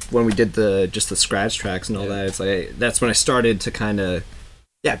from when we did the scratch tracks and all that, it's like that's when I started to kind of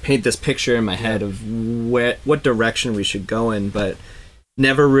paint this picture in my head of what direction we should go in, but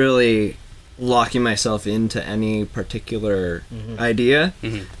never really locking myself into any particular idea.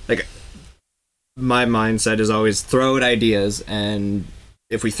 Like, my mindset is always throw out ideas, and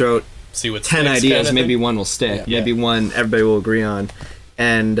if we throw out 10 ideas, maybe one will stick. Maybe one everybody will agree on.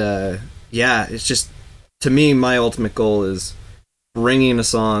 And it's just, to me, my ultimate goal is bringing a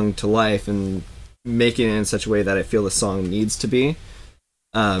song to life and making it in such a way that I feel the song needs to be.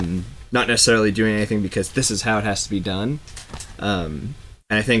 Not necessarily doing anything because this is how it has to be done. And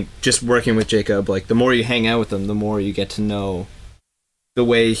I think just working with Jacob, like, the more you hang out with him, the more you get to know the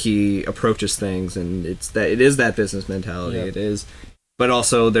way he approaches things, and it is that business mentality. It is, but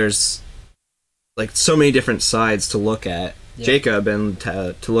also there's like so many different sides to look at Jacob and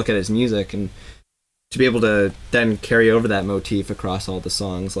to look at his music, and to be able to then carry over that motif across all the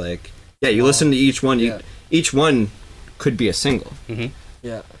songs. Like, you listen to each one. Each one could be a single.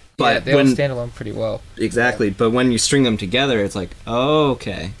 But they all stand alone pretty well. Exactly, but when you string them together, it's like,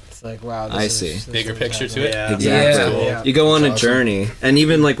 okay. It's like, wow, I see. Bigger picture to it. Exactly. Cool. You go on a journey, and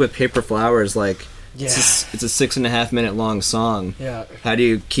even like with Paper Flowers, like it's a 6.5 minute long song. How do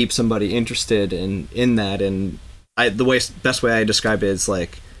you keep somebody interested in that? And best way I describe it is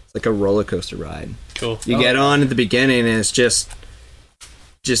like it's like a roller coaster ride. Cool. You get on at the beginning, and it's just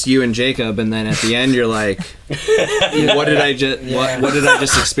you and Jacob, and then at the end you're like, what did I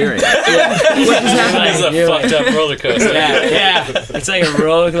just experience? It's a fucked up roller coaster. It's like a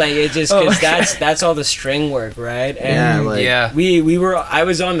roller, like it just, because that's all the string work, right? And I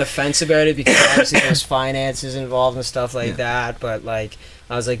was on the fence about it because obviously there's finances involved and stuff like that, but like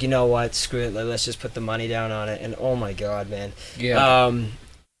I was like, you know what, screw it, let's just put the money down on it. And oh my god, man,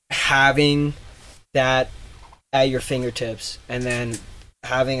 having that at your fingertips, and then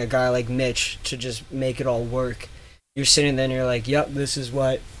having a guy like Mitch to just make it all work. You're sitting there and you're like, yep, this is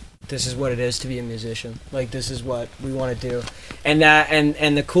what it is to be a musician. Like, this is what we want to do. And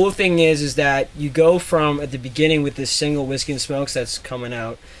the cool thing is that you go from at the beginning with this single Whiskey and Smokes that's coming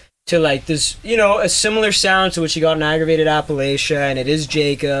out to like this, a similar sound to what you got in Aggravated Appalachia, and it is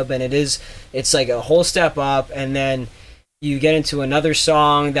Jacob, and it's like a whole step up, and then you get into another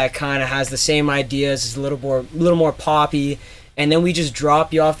song that kind of has the same ideas, it's a little more poppy. And then we just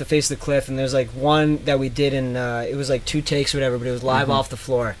drop you off the face of the cliff, and there's like one that we did in, it was like 2 takes or whatever, but it was live off the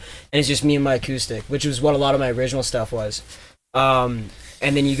floor. And it's just me and my acoustic, which was what a lot of my original stuff was. And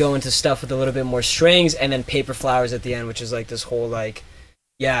then you go into stuff with a little bit more strings, and then Paper Flowers at the end, which is like this whole like,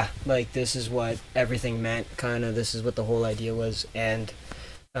 yeah, like this is what everything meant, kind of. This is what the whole idea was, and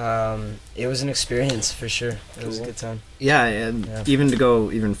it was an experience for sure. It was a good time. Yeah, and even to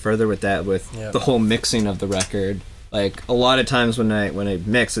go even further with that, with the whole mixing of the record. Like a lot of times when I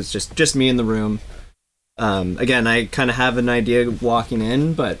mix, it's just me in the room. Again, I kind of have an idea walking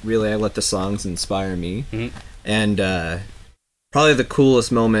in, but really I let the songs inspire me. Mm-hmm. And probably the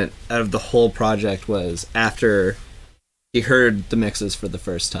coolest moment out of the whole project was after he heard the mixes for the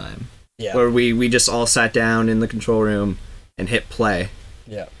first time. Yeah. Where we just all sat down in the control room and hit play.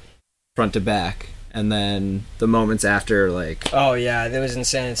 Yeah. Front to back. And then the moments after, like... Oh, yeah, that was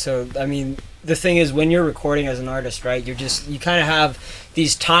insane. So, I mean, the thing is, when you're recording as an artist, right, you kind of have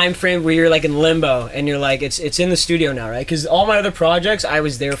these time frames where you're, like, in limbo, and you're like, it's in the studio now, right? Because all my other projects, I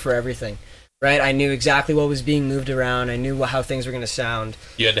was there for everything, right? I knew exactly what was being moved around. I knew how things were going to sound.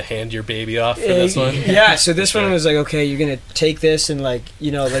 You had to hand your baby off for this one? Yeah, so this one was like, okay, you're going to take this and, like,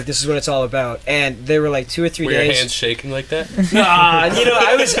 you know, like, this is what it's all about. And they were, like, 2 or 3 days. Were your hands shaking like that? Nah, you know,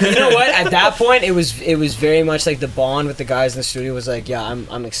 you know what? At that point, it was very much like the bond with the guys in the studio was like, yeah,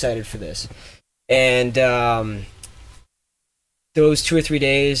 I'm excited for this. And those 2 or 3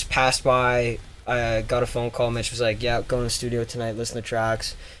 days passed by. I got a phone call. Mitch was like, yeah, go in the studio tonight, listen to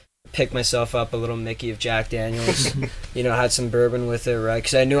tracks. Picked myself up a little Mickey of Jack Daniels, you know, had some bourbon with it, right?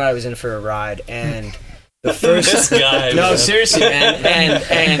 Because I knew I was in for a ride. And the first this guy, no, man. Seriously, man,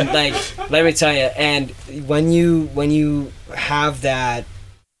 and like, let me tell you, and when you have that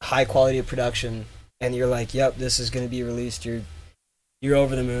high quality of production, and you're like, yep, this is going to be released, you're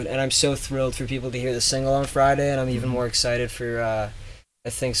over the moon. And I'm so thrilled for people to hear the single on Friday, and I'm even more excited for. I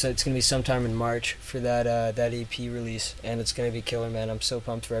think so. It's going to be sometime in March for that EP release, and it's going to be killer, man. I'm so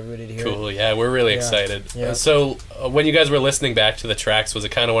pumped for everybody to hear it. Cool, yeah, we're really excited. Yeah. So when you guys were listening back to the tracks, was it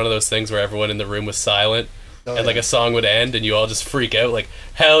kind of one of those things where everyone in the room was silent, and like a song would end, and you all just freak out, like,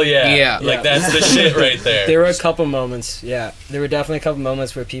 hell yeah. Yeah. Like, that's the shit right there. There were a couple moments, yeah. There were definitely a couple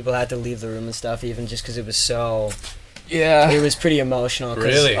moments where people had to leave the room and stuff, even just because it was so... Yeah. It was pretty emotional.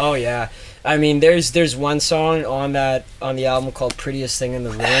 Really? Oh, yeah. I mean, there's one song on the album called Prettiest Thing in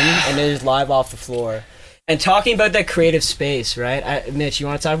the Room, and it is live off the floor. And talking about that creative space, right? Mitch, you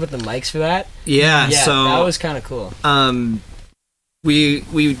want to talk about the mics for that? Yeah, so... that was kind of cool.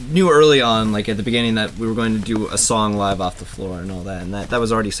 We knew early on, like at the beginning, that we were going to do a song live off the floor and all that, and that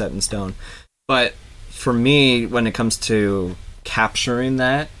was already set in stone. But for me, when it comes to capturing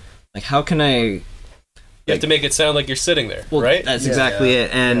that, like, how can I... You have to make it sound like you're sitting there, right? That's exactly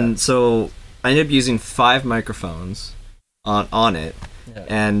it. And so I ended up using 5 microphones on it,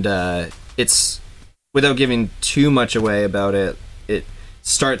 and it's, without giving too much away about it, it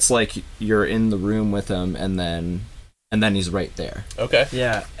starts like you're in the room with him, and then he's right there. Okay.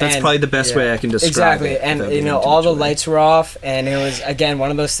 Yeah. That's probably the best way I can describe it. Exactly. And, you know, all the lights were off, and it was, again,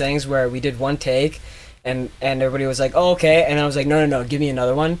 one of those things where we did one take, and everybody was like, oh, okay. And I was like, no, give me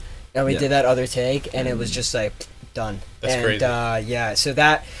another one. And we did that other take, and it was just like, done. That's crazy. So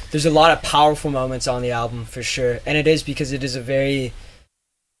that, there's a lot of powerful moments on the album, for sure. And it is because it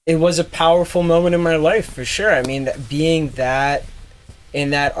was a powerful moment in my life, for sure. I mean, being that, in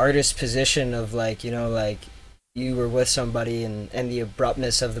that artist position of, like, you know, like, you were with somebody, and the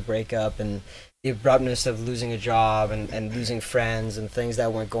abruptness of the breakup, and the abruptness of losing a job, and losing friends, and things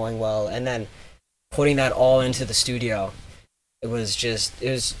that weren't going well, and then putting that all into the studio. It was,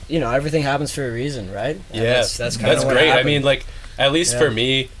 you know, everything happens for a reason, right? And yeah, that's kind of great. I mean, like, at least for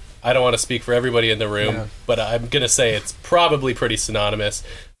me, I don't want to speak for everybody in the room, but I'm going to say it's probably pretty synonymous.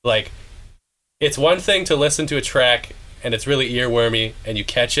 Like, it's one thing to listen to a track and it's really earwormy and you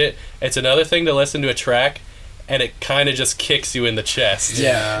catch it. It's another thing to listen to a track and it kind of just kicks you in the chest.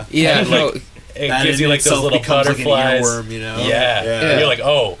 Yeah. And, like, it gives you like those little butterflies. Like an earworm, you know? Yeah. And you're like,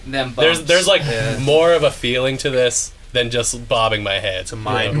 oh, there's like more of a feeling to this than just bobbing my head. It's a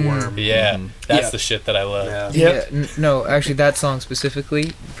mind worm. Yeah, that's the shit that I love. No, actually, that song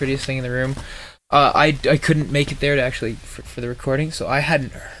specifically, Prettiest Thing in the Room, I couldn't make it there to actually for the recording, so I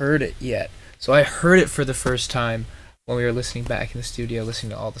hadn't heard it yet. So I heard it for the first time when we were listening back in the studio,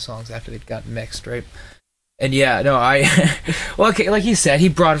 listening to all the songs after they'd gotten mixed, right? And well, okay, like you said, he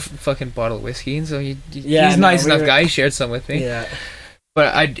brought a fucking bottle of whiskey, and so he's a nice enough guy. He shared some with me. Yeah.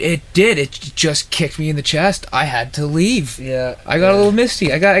 But it just kicked me in the chest. I had to leave. Yeah. I got a little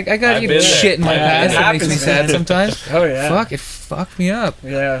misty. I got shit in my past that makes me sad sometimes. Oh yeah. Fuck, it fucked me up.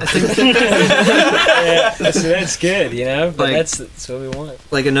 Yeah. That's good, you know? But like, that's what we want.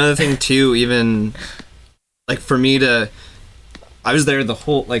 Like, another thing too, even like for me to I was there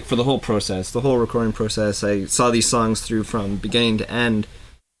for the whole process, the whole recording process. I saw these songs through from beginning to end,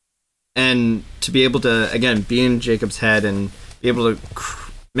 and to be able to again be in Jacob's head and be able to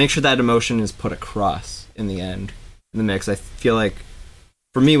make sure that emotion is put across in the end in the mix. I feel like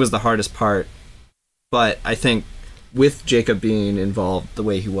for me was the hardest part, but I think with Jacob being involved the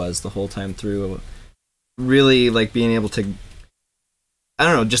way he was the whole time through, really like being able to. I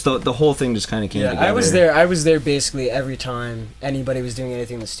don't know, just the whole thing just kind of came together. I was there basically every time anybody was doing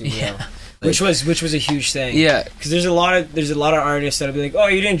anything in the studio, which was a huge thing. Yeah, because there's a lot of artists that'll be like, oh,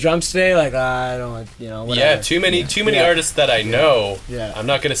 you didn't drums today, like I don't, whatever. Yeah, too many artists that I know. Yeah, I'm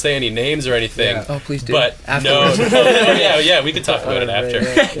not gonna say any names or anything. Yeah. Oh, please do. But yeah, we could talk about it after.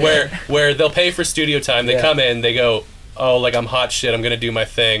 Where they'll pay for studio time, they come in, they go, oh, like I'm hot shit, I'm gonna do my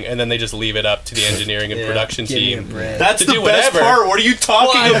thing, and then they just leave it up to the engineering and production team. That's the best part. What are you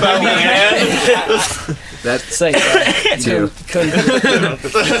talking about, man? That's like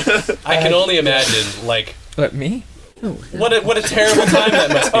I can only imagine, like, what, me? Oh, what a terrible time that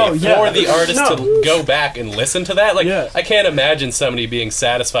must be for the artist to go back and listen to that. Like, I can't imagine somebody being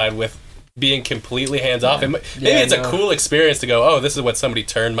satisfied with being completely hands off. And maybe it's a cool experience to go, oh, this is what somebody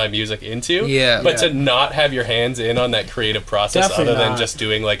turned my music into. Yeah. But to not have your hands in on that creative process, Definitely other than not. just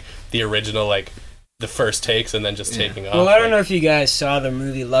doing like the original, like the first takes and then just taking off. Well, I don't know if you guys saw the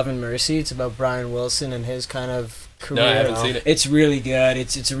movie Love and Mercy. It's about Brian Wilson and his kind of career. No, I haven't seen it. It's really good.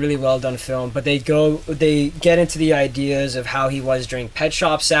 It's a really well done film. But they get into the ideas of how he was during Pet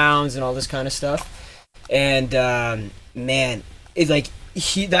Shop Sounds and all this kind of stuff. And man, it's like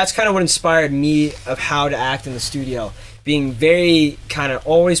that's kind of what inspired me of how to act in the studio. Being very kind of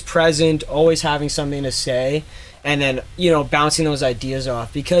always present, always having something to say, and then bouncing those ideas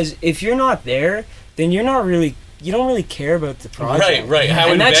off. Because if you're not there, then you don't really care about the project. Right.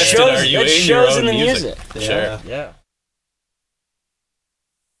 How and invested are you in your own the music? Sure. Yeah.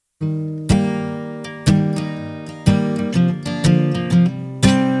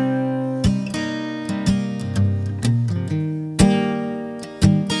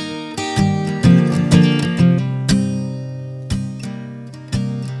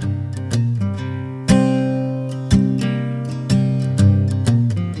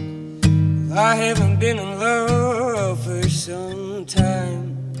 I haven't been in love for some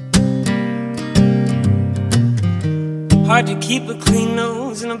time. Hard to keep a clean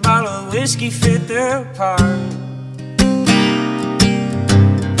nose and a bottle of whiskey fit the part.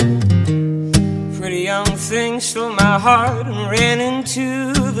 Pretty young thing stole my heart and ran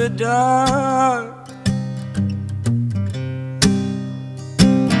into the dark.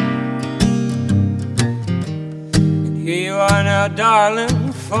 And here you are now,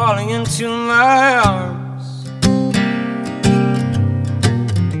 darling, falling into my arms.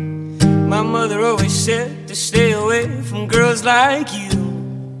 My mother always said to stay away from girls like you.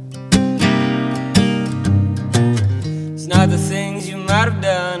 It's not the things you might have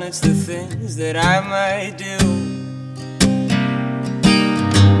done, it's the things that I might do.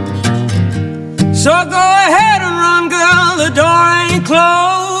 So go ahead and run, girl, the door ain't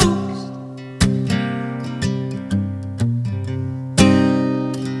closed.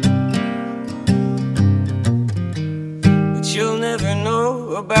 You'll never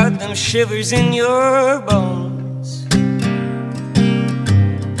know about them shivers in your bones.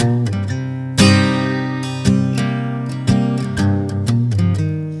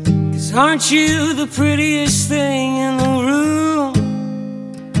 'Cause aren't you the prettiest thing in the room?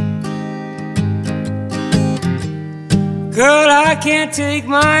 Girl, I can't take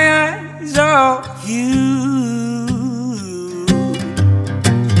my eyes off you.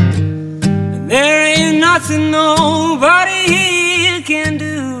 There ain't nothing nobody here can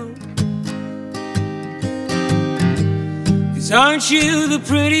do. 'Cause aren't you the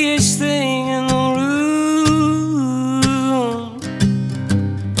prettiest thing in the room?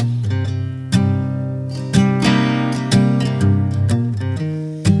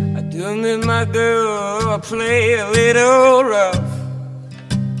 I do admit, my girl, I play a little rough.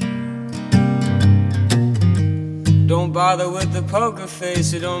 Don't bother with the poker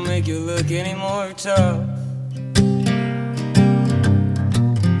face, it don't make you look any more tough.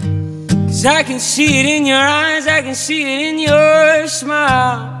 'Cause I can see it in your eyes, I can see it in your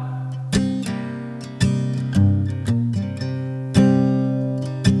smile.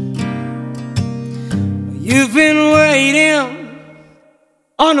 You've been waiting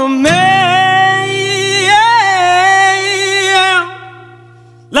on a man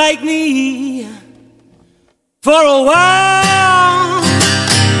like me for a while.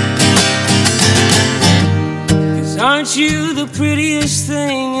 'Cause aren't you the prettiest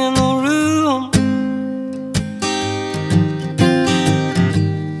thing in the room?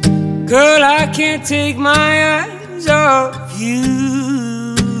 Girl, I can't take my eyes off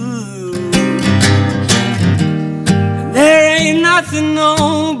you. There ain't nothing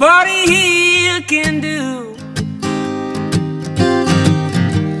nobody here can do.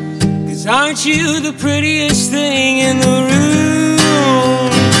 'Cause aren't you the prettiest thing in the room?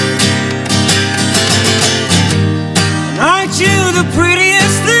 And aren't you the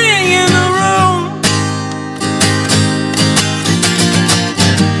prettiest thing in the room?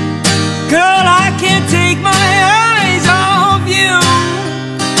 Girl, I can't take my eyes off you.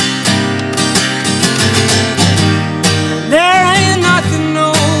 There ain't nothing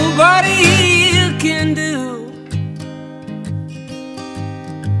nobody here can do.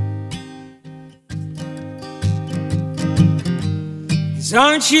 'Cause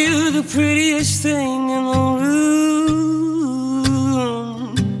aren't you the prettiest thing in the room?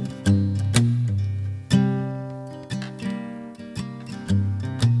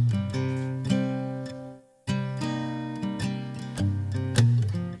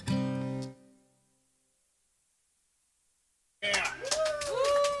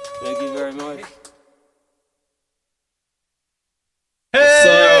 Thank you very much.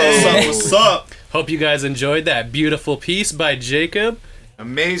 What's up? Hope you guys enjoyed that beautiful piece by Jacob.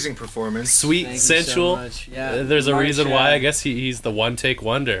 Amazing performance. Sweet, Thank you sensual. so much. Yeah. There's a March, reason why I guess he's the one-take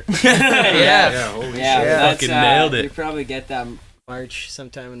wonder. Yeah. Holy Yeah, shit. that's, Fucking nailed it. You probably get that March,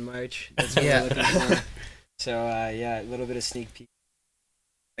 sometime in March. That's what Yeah. we're looking for. So, yeah, a little bit of sneak peek.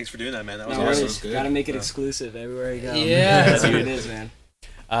 Thanks for doing that, man. That was No awesome. worries. good. Gotta make it exclusive everywhere you go. Yeah. That's what it is, man.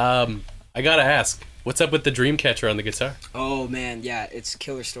 I gotta ask, what's up with the Dreamcatcher on the guitar? Oh, man, yeah, it's a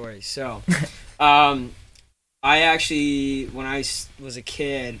killer story. So, I actually, when I was a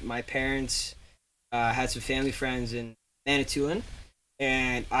kid, my parents had some family friends in Manitoulin,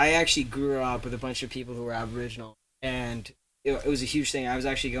 and I actually grew up with a bunch of people who were Aboriginal, and it was a huge thing. I was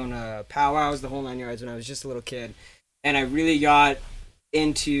actually going to powwows, the whole 9 yards, when I was just a little kid, and I really got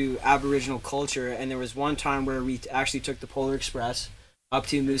into Aboriginal culture. And there was one time where we actually took the Polar Express up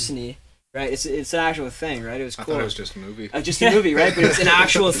to Moosonee. Right, it's an actual thing, right? It was cool. I thought it was just a movie. Just a movie, right? But it's an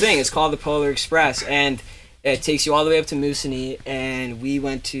actual thing. It's called the Polar Express, and it takes you all the way up to Moosonee. And we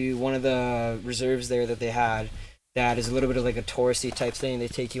went to one of the reserves there that they had. That is a little bit of like a touristy type thing. They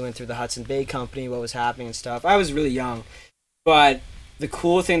take you in through the Hudson Bay Company, what was happening and stuff. I was really young, but the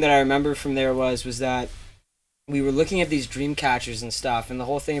cool thing that I remember from there was that we were looking at these dream catchers and stuff. And the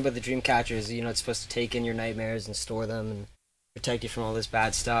whole thing about the dream catchers, it's supposed to take in your nightmares and store them and protect you from all this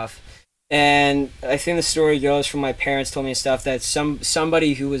bad stuff. And I think the story goes from my parents told me stuff that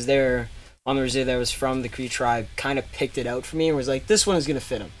somebody who was there on the reserve that was from the Cree tribe kind of picked it out for me and was like, this one is going to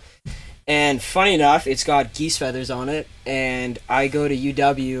fit him. And funny enough, it's got geese feathers on it, and I go to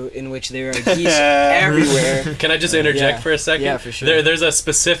UW, in which there are geese everywhere. Can I just interject for a second? Yeah, for sure. There's a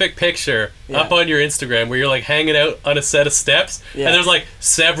specific picture up on your Instagram where you're like hanging out on a set of steps, and there's like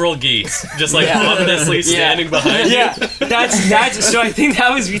several geese just like ominously standing behind you. Yeah, that's so I think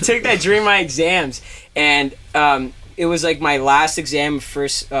that was, we took that during my exams, and it was like my last exam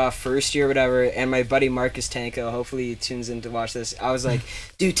first year or whatever, and my buddy Marcus Tanko, hopefully he tunes in to watch this, I was like,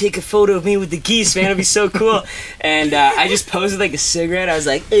 dude, take a photo of me with the geese, man, it'll be so cool. And I just posed with like a cigarette. I was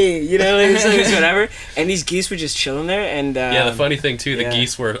like, hey, like whatever, and these geese were just chilling there. And the funny thing too, the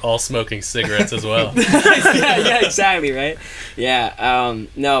geese were all smoking cigarettes as well. yeah, exactly, right?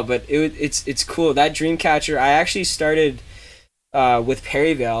 No, but it's cool. That Dreamcatcher, I actually started with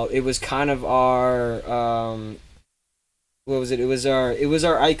Perryvale. It was kind of our what was it? It was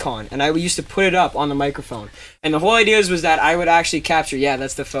our icon, and I used to put it up on the microphone. And the whole idea was that I would actually capture. Yeah,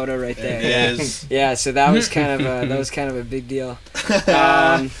 that's the photo right there. Yeah, so that was kind of a big deal.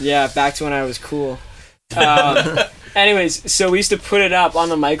 Back to when I was cool. Anyways, so we used to put it up on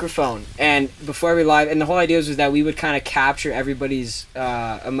the microphone, and before every live, and the whole idea was that we would kind of capture everybody's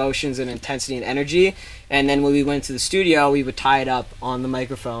emotions and intensity and energy, and then when we went to the studio, we would tie it up on the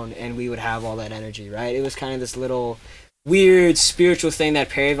microphone, and we would have all that energy, right? It was kind of this little weird spiritual thing that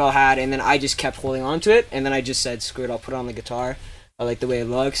Perryville had, and then I just kept holding on to it, and then I just said, screw it, I'll put it on the guitar. I like the way it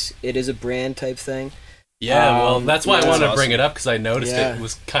looks. It is a brand type thing. Yeah, well, that's why I wanted to bring awesome. it up, because I noticed it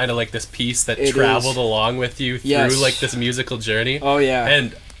was kind of like this piece that traveled along with you through like this musical journey. Oh yeah.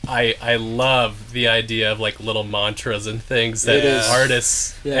 And I love the idea of like little mantras and things that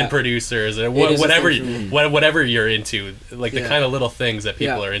artists and producers and whatever you're into, like the kind of little things that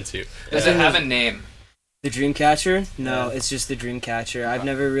people are into. Does it have a name? The Dreamcatcher? No, it's just the Dreamcatcher. I've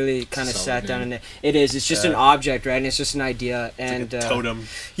never really kind of sat down and it is. It's just an object, right? And it's just an idea, and like a totem.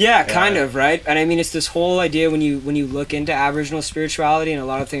 Yeah, kind of, right? And I mean, it's this whole idea when you look into Aboriginal spirituality and a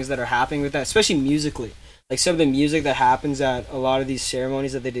lot of things that are happening with that, especially musically. like some of the music that happens at a lot of these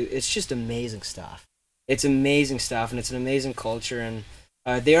ceremonies that they do, it's just amazing stuff. It's amazing stuff, and it's an amazing culture, and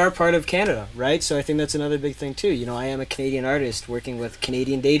they are part of Canada, right? So I think that's another big thing too. You know, I am a Canadian artist working with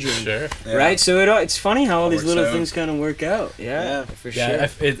Canadian Daydream, Sure. right? So it's funny how all these little things kind of work out. Yeah, for sure.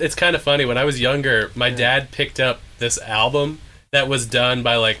 It's kind of funny. When I was younger, my dad picked up this album that was done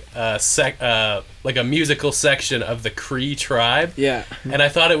by like a musical section of the Cree tribe. Yeah. And I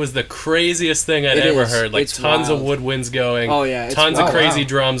thought it was the craziest thing I'd ever heard. Like, tons of woodwinds going. Oh, yeah. Tons of crazy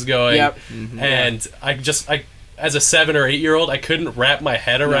drums going. Yep. And I as a 7 or 8 year old, I couldn't wrap my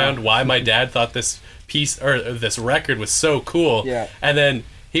head around why my dad thought this piece or this record was so cool. Yeah. And then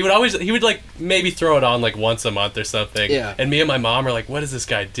he would like maybe throw it on like once a month or something. Yeah. And me and my mom are like, what is this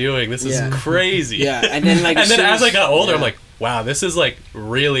guy doing? This is crazy. Yeah. And then like as I got older, I'm like, wow, this is like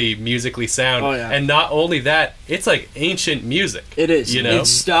really musically sound. Oh, yeah. And not only that, it's like ancient music. It is. You know? It's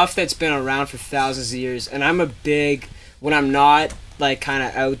stuff that's been around for thousands of years. And I'm a big, when I'm not like kind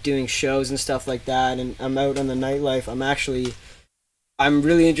of out doing shows and stuff like that, and I'm out on the nightlife, I'm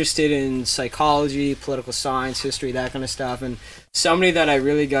really interested in psychology, political science, history, that kind of stuff. And somebody that I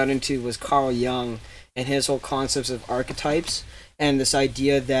really got into was Carl Jung and his whole concepts of archetypes and this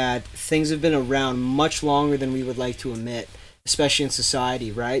idea that things have been around much longer than we would like to admit, especially in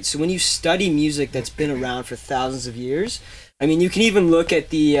society, right? So when you study music that's been around for thousands of years, I mean, you can even look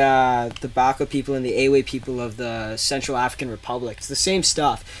at the Baka people and the Awe people of the Central African Republic. It's the same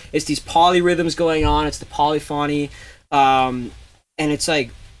stuff. It's these polyrhythms going on. It's the polyphony. And it's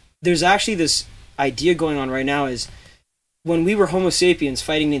like, there's actually this idea going on right now is when we were Homo sapiens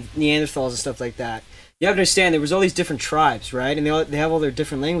fighting Neanderthals and stuff like that, you have to understand there was all these different tribes, right? And they have all their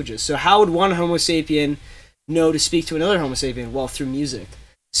different languages. So how would one Homo sapien know to speak to another Homo sapien? Well, through music.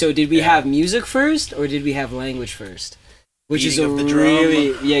 So did we have music first or did we have language first? Which is a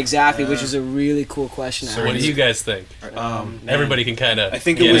really which is a really cool question. So what do you guys think? Everybody can kind of. I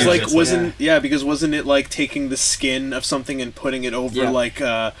think it was like because wasn't it like taking the skin of something and putting it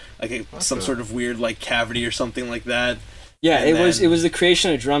over some sort of weird like cavity or something like that. Yeah, and it was the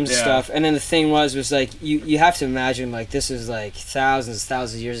creation of drums and stuff, and then the thing was like you have to imagine like this is like thousands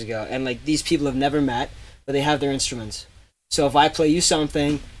of years ago, and like these people have never met, but they have their instruments. So if I play you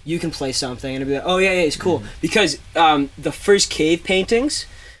something, you can play something, and it'll be like, oh yeah, it's cool. Because the first cave paintings,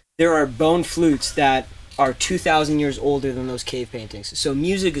 there are bone flutes that are 2,000 years older than those cave paintings. So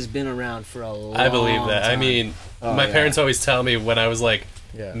music has been around for a long time. I believe that. I mean, my parents always tell me when I was like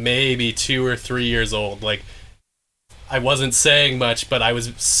maybe 2 or 3 years old, like I wasn't saying much, but I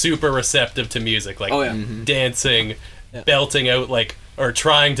was super receptive to music, like dancing, belting out like. Or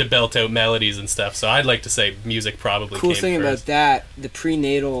trying to belt out melodies and stuff. So I'd like to say music probably cool came thing first. About that, the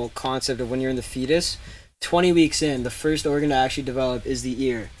prenatal concept of when you're in the fetus, 20 weeks in, the first organ to actually develop is the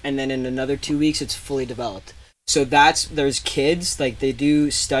ear. And then in another 2 weeks, it's fully developed. So there's kids, like they do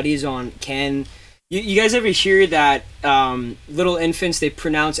studies on you guys ever hear that little infants, they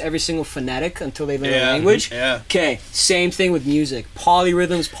pronounce every single phonetic until they learn a language? Yeah. Okay, same thing with music.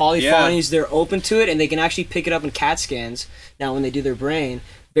 Polyrhythms, polyphonies, they're open to it, and they can actually pick it up in CAT scans. Now, when they do their brain,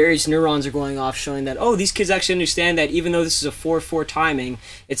 various neurons are going off showing that, oh, these kids actually understand that even though this is a 4/4 timing,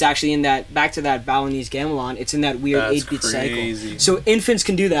 it's actually in that, back to that Balinese gamelan, it's in that weird 8-beat cycle. So infants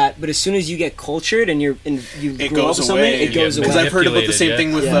can do that, but as soon as you get cultured and you grow up with something, it goes away. Because I've heard about the same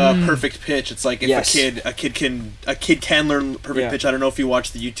thing with perfect pitch. It's like if a kid can learn perfect pitch. I don't know if you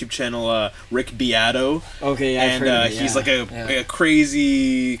watch the YouTube channel Rick Beato. Okay, yeah, and I've heard of he's like a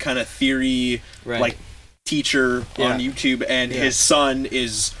crazy kind of theory like teacher on YouTube, and his son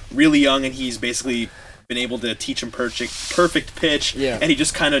is really young, and he's basically been able to teach him perfect pitch, and he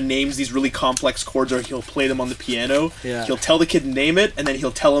just kind of names these really complex chords, or he'll play them on the piano. He'll tell the kid to name it, and then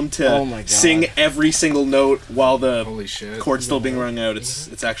he'll tell him to sing every single note while the chord's still being rung out.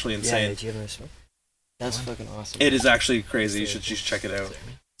 It's actually insane. That's fucking awesome. It is actually crazy. You should check it out.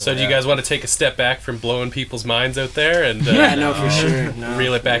 So do you guys want to take a step back from blowing people's minds out there and no, for sure.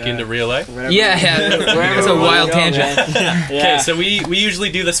 reel it back into real life? It's a wild tangent. Okay, so we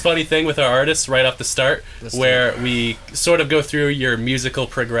usually do this funny thing with our artists right off the start, where we sort of go through your musical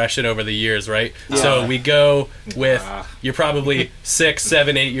progression over the years, right? So we go with, you're probably 6,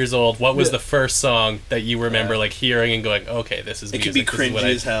 7, 8 years old. What was the first song that you remember like hearing and going, okay, this is music. It could be cringy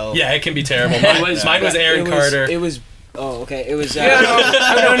as hell. Yeah, it can be terrible. Mine was Aaron Carter. It was. Oh, okay. It was. No.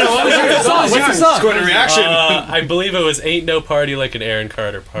 What's the song? Scored a reaction. I believe it was "Ain't No Party Like an Aaron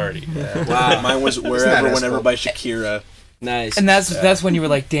Carter Party." Wow. Mine was "Wherever, Whenever" by Shakira. Nice. And that's when you were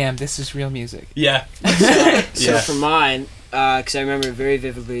like, "Damn, this is real music." Yeah. So for mine, because I remember it very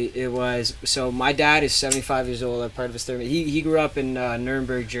vividly, it was my dad is 75 years old. I'm part of his third. He grew up in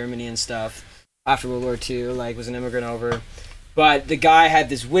Nuremberg, Germany, and stuff. after World War II, like was an immigrant over. But the guy had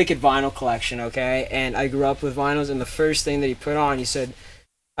this wicked vinyl collection, okay? And I grew up with vinyls, and the first thing that he put on, he said,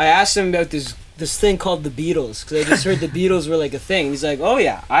 I asked him about this thing called the Beatles, because I just heard the Beatles were like a thing. And he's like, oh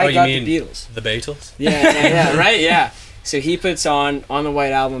yeah, I got the Beatles. The Beatles? Yeah, right, yeah. So he puts on the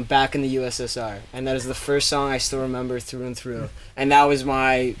White Album, Back in the USSR. And that is the first song I still remember through and through. And that was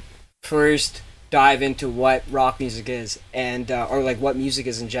my first dive into what rock music is, and or like what music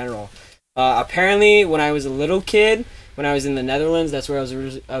is in general. Apparently, when I was a little kid, when I was in the Netherlands, that's where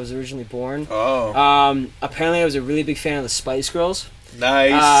I was originally born. Oh. Apparently, I was a really big fan of the Spice Girls.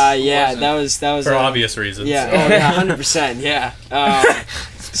 Nice. Yeah, that was for obvious reasons. Yeah, 100%. Yeah.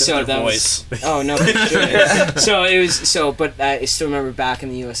 So that voice. was. Oh no, for sure. So it was but I still remember Back in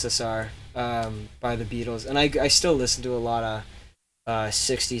the USSR by the Beatles, and I still listen to a lot of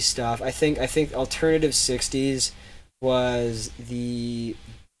 60s stuff. I think alternative 60s was the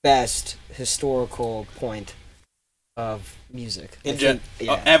best historical point of music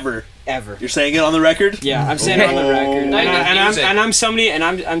ever. You're saying it on the record? Yeah, I'm saying it on the record. I'm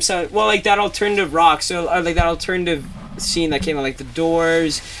so well, like that alternative rock. So like that alternative scene that came out, like the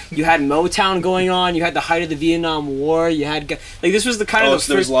Doors. You had Motown going on. You had the height of the Vietnam War. You had like this was the kind of the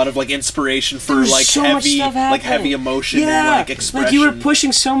so there was a lot of like inspiration for like so heavy emotion and like expression. Like you were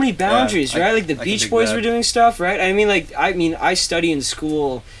pushing so many boundaries, right? Like the Beach Boys were doing stuff, right? I mean, I study in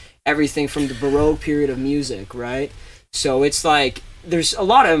school everything from the Baroque period of music, right? So it's like there's a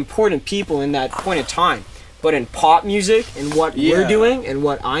lot of important people in that point of time, but in pop music and what we're doing and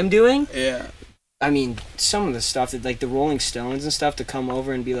what I'm doing, I mean, some of the stuff that like the Rolling Stones and stuff to come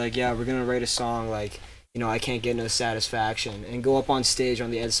over and be like, yeah, we're gonna write a song like, you know, I Can't Get No Satisfaction, and go up on stage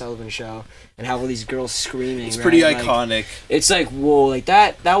on the Ed Sullivan Show and have all these girls screaming. It's pretty iconic. Like, it's like, whoa, like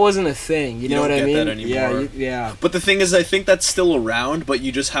that wasn't a thing. You know what I mean? That anymore. Yeah. But the thing is, I think that's still around, but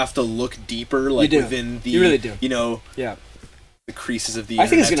you just have to look deeper, like within the, you really do. You know, the creases of the I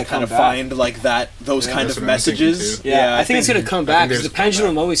think internet it's gonna to kind of come find like those kind of messages. Yeah, I think it's gonna come back because the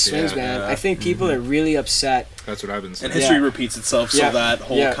pendulum always swings, man. I think people are really upset. That's what I've been saying. And history repeats itself, so that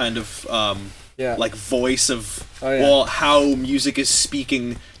whole kind of like voice of well, how music is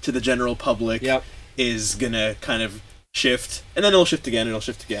speaking to the general public is gonna kind of shift, and then it'll shift again,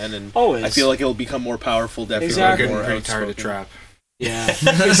 and always. I feel like it'll become more powerful. Definitely, exactly. We're getting pretty tired of trap. Yeah,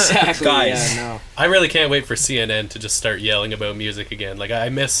 exactly. Guys, I really can't wait for CNN to just start yelling about music again. Like I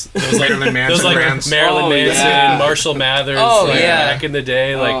miss those like Marilyn Manson, Marilyn Manson, Marshall Mathers, back in the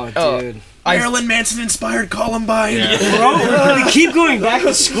day. Like, dude. Marilyn Manson inspired Columbine. Bro, we keep going back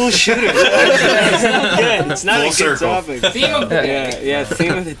to school shooters. It's not a good topic. Theme of the day. Yeah,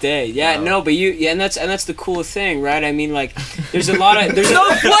 theme of the day. Yeah, no, but and that's the cool thing, right? I mean, like, there's a lot of no.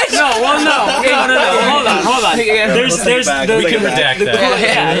 Hold on. There's we can redact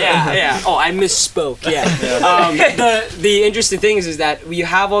that. Yeah. Oh, I misspoke. Yeah. The interesting thing is that you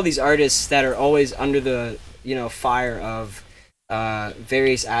have all these artists that are always under the fire of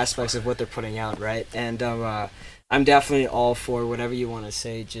various aspects of what they're putting out, right? And I'm definitely all for whatever you want to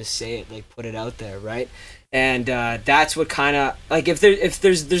say, just say it, like put it out there, right? And that's what kind of like if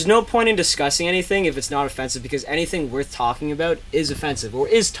there's no point in discussing anything if it's not offensive, because anything worth talking about is offensive or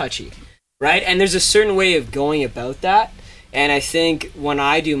is touchy, right? And there's a certain way of going about that, and I think when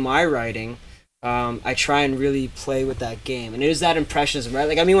I do my writing, I try and really play with that game, and it is that impressionism, right?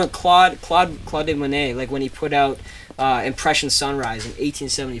 Like I mean, when Claude de Monet, like when he put out Impression Sunrise in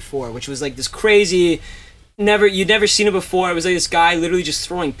 1874, which was like this crazy, you'd never seen it before. It was like this guy literally just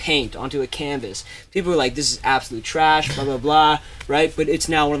throwing paint onto a canvas. People were like, this is absolute trash, blah blah blah, right? But it's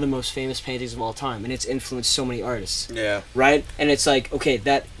now one of the most famous paintings of all time, and it's influenced so many artists. Yeah. Right? And it's like, okay,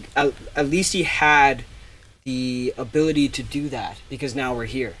 that at least he had the ability to do that, because now we're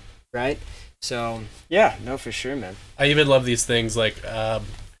here, right? So yeah, no, for sure, man. I even love these things like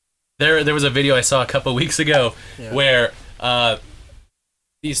there was a video I saw a couple weeks ago where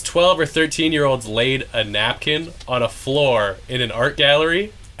these 12 or 13-year-olds laid a napkin on a floor in an art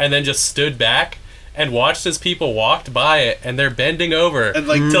gallery and then just stood back and watched as people walked by it, and they're bending over and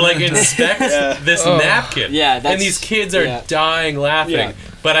to inspect this napkin. Yeah, and these kids are dying laughing. Yeah.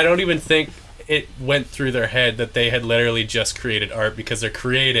 But I don't even think it went through their head that they had literally just created art, because they're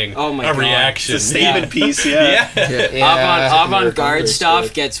creating a reaction. It's a statement piece, Avant-garde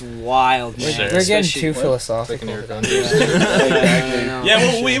stuff gets wild, man. Sure. We're getting too philosophical.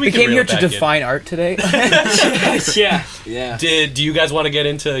 We came here to define art today. Yeah. Do you guys want to get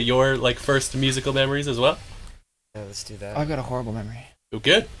into your first musical memories as well? Yeah, let's do that. I've got a horrible memory. Oh,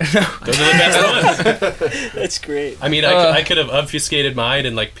 good. Those are the best ones. That's great. I mean, I could have obfuscated mine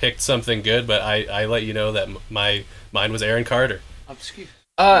and picked something good, but I let you know that mine was Aaron Carter.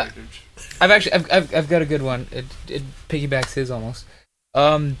 I've got a good one. It piggybacks his almost.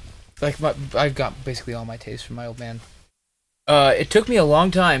 I've got basically all my tastes from my old man. It took me a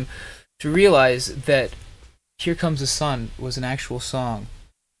long time to realize that "Here Comes the Sun" was an actual song.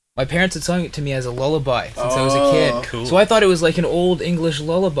 My parents had sung it to me as a lullaby since I was a kid. Cool. So I thought it was like an old English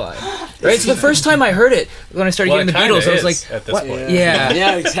lullaby. Right? So the first time I heard it, when I started hearing the Beatles, I was like, at this what? point.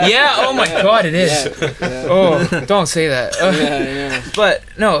 Yeah, exactly. Yeah, oh my god, it is. Yeah. Oh, don't say that. Yeah. But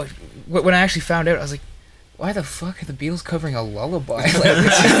no, when I actually found out, I was like, why the fuck are the Beatles covering a lullaby?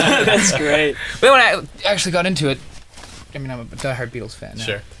 That's great. But when I actually got into it, I mean, I'm a diehard Beatles fan now.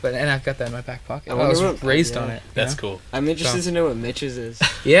 Sure. And I've got that in my back pocket. I I was wonder raised on it. That's cool. I'm interested to know what Mitch's is.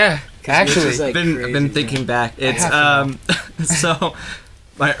 Yeah, 'Cause actually. Mitch is, like, I've crazy, been thinking back. It's have so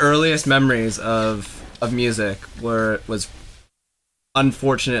my earliest memories of music was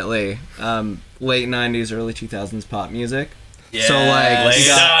unfortunately late 90s, early 2000s pop music. Yeah, So like lay you it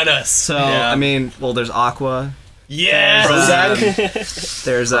got- on us. So Yeah. I mean, well, there's Aqua. Yeah.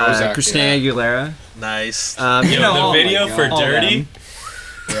 There's Prozac, Christina Aguilera. Nice. You know, the video for all Dirty.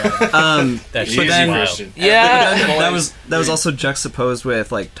 them. That Easy shit's then- wild. Christian. Yeah. that was also juxtaposed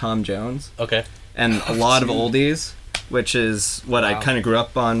with like Tom Jones Okay. and a lot of oldies, which is what I kind of grew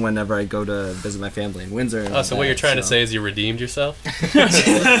up on whenever I go to visit my family in Windsor. and Oh, all so what that, you're trying to so. say is you redeemed yourself?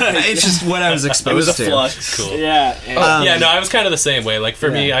 It's just what I was It exposed was a to. flux. Cool. Yeah. Yeah, no, I was kind of the same way. Like for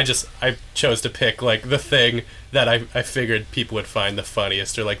me, I chose to pick like the thing that I figured people would find the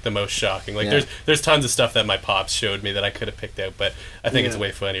funniest or like the most shocking. Like there's tons of stuff that my pops showed me that I could have picked out, but I think it's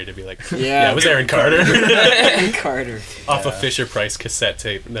way funnier to be like, yeah, it was Aaron Carter Carter. off a Fisher Price cassette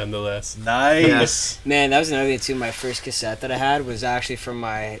tape, nonetheless. Nice. Man, that was another thing too. My first cassette that I had was actually from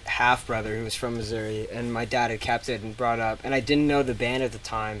my half brother who was from Missouri, and my dad had kept it and brought it up. And I didn't know the band at the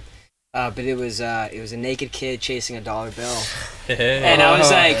time, but it was a naked kid chasing a dollar bill, and I was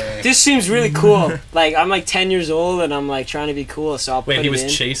like, "This seems really cool." Like I'm like 10 years old, and I'm like trying to be cool, so I'll put Wait, it he was in.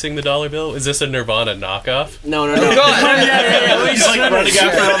 chasing the dollar bill? Is this a Nirvana knockoff? No. Yeah. He's like running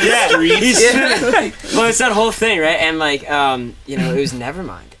after on the streets. Well, it's that whole thing, right? And like, it was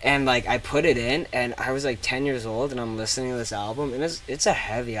Nevermind, and like I put it in, and I was like 10 years old, and I'm listening to this album, and it's a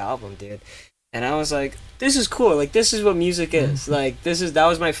heavy album, dude. And I was like, this is cool. Like this is what music is. Like that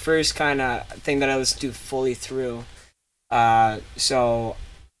was my first kind of thing that I listened to fully through. So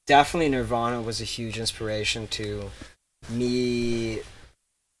definitely Nirvana was a huge inspiration to me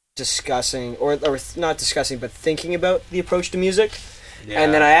discussing or not discussing, but thinking about the approach to music. Yeah.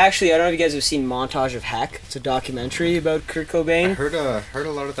 And then I don't know if you guys have seen Montage of Heck. It's a documentary about Kurt I Cobain. heard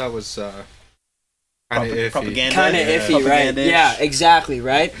a lot of that was kind of iffy. Propaganda. Kind of iffy, right? Propaganda-ish. Yeah, exactly,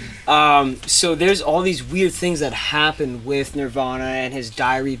 right? So there's all these weird things that happen with Nirvana and his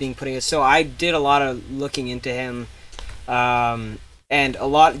diary being put in. So I did a lot of looking into him, and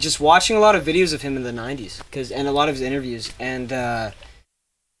just watching a lot of videos of him in the 90s, and a lot of his interviews, and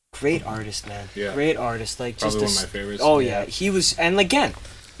great artist, man. Yeah. Great artist. Like Probably just one of my favorites. Oh yeah, he was, and again,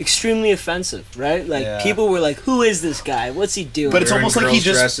 extremely offensive, right? Like Yeah. people were like, "Who is this guy? What's he doing?" But it's Wearing almost like he girls'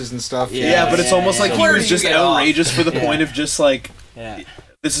 just dresses and stuff. Yeah, but it's almost like he Where was do just you get off? outrageous for the point of just like, yeah.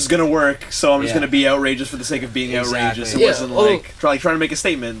 this is gonna work, so I'm just Yeah. gonna be outrageous for the sake of being Exactly. outrageous. It Yeah, wasn't although- like trying to make a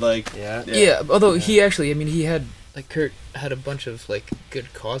statement. Like, Yeah. Yeah, although he actually, I mean, he had, like, Kurt had a bunch of, like,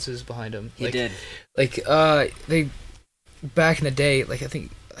 good causes behind him. He Like, did. Like, they, back in the day, like, I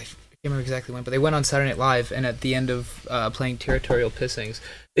think, I can't remember exactly when, but they went on Saturday Night Live, and at the end of playing Territorial Pissings,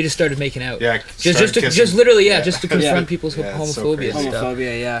 they just started making out. Yeah, Just literally, just to confront people's Yeah, it's so homophobia and crazy. stuff.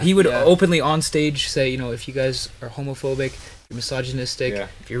 Homophobia, yeah. He would yeah. openly on stage say, if you guys are homophobic, you're misogynistic, Yeah.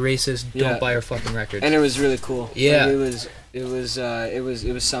 if you're racist, Yeah. don't buy our fucking records. And it was really cool. Yeah. Like, it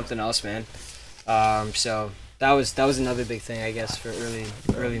was something else, man. So that was another big thing, I guess, for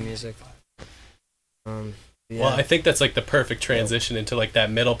early music. Yeah. Well, I think that's like the perfect transition into like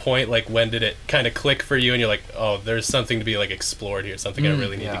that middle point. Like, when did it kind of click for you, and you're like, oh, there's something to be like explored here, something I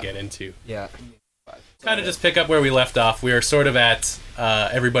really need to get into. Yeah. Kind of just pick up where we left off. We were sort of at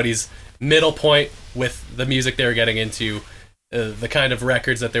everybody's middle point with the music they were getting into, the kind of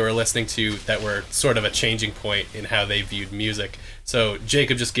records that they were listening to that were sort of a changing point in how they viewed music. So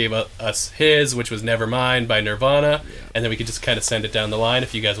Jacob just gave us his, which was Nevermind by Nirvana, and then we could just kind of send it down the line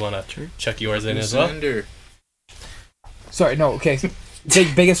if you guys want to chuck yours in as well. Surrender. Sorry, no, okay.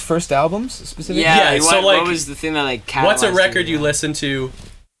 Biggest first albums, specifically? Yeah. Yeah, What, so, like, what was the thing that like? What's a catalyzed record you? you listen to?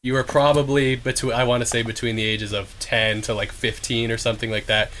 You were probably between the ages of 10 to like 15 or something like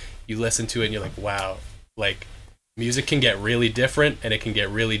that. You listen to it and you're like, wow, like music can get really different and it can get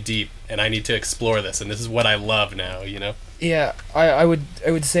really deep, and I need to explore this, and this is what I love now, Yeah, I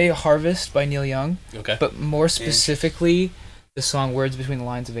would say Harvest by Neil Young, Okay. but more specifically the song "Words Between the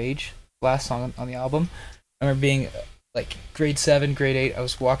Lines of Age," last song on the album. I remember being like grade 7, grade 8. I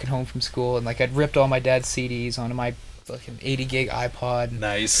was walking home from school and like I'd ripped all my dad's CDs onto my fucking 80 gig iPod.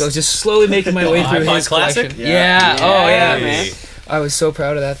 Nice. So I was just slowly making my way through his classic? collection. Yeah. Oh yeah, man. Hey. I was so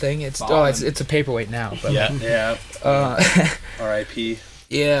proud of that thing. It's it's a paperweight now. But, Yeah. R.I.P.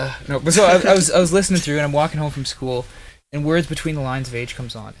 Yeah. No, but so I was listening through and I'm walking home from school and Words Between the Lines of Age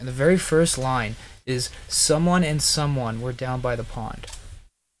comes on. And the very first line is someone and someone were down by the pond.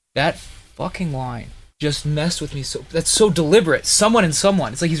 That fucking line just messed with me. So that's so deliberate. Someone and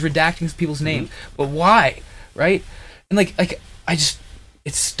someone. It's like he's redacting people's names. But why? Right? And like I just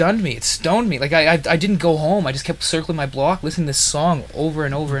it stunned me. It stoned me. Like I didn't go home. I just kept circling my block, listening to this song over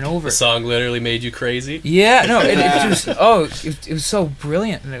and over and over. The song literally made you crazy? Yeah, no, it just it was so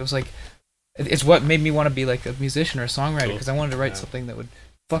brilliant, and it was like it's what made me want to be like a musician or a songwriter because I wanted to write something that would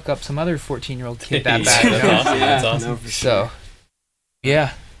fuck up some other 14-year-old kid that bad. That's awesome. That's awesome. No, for sure. So,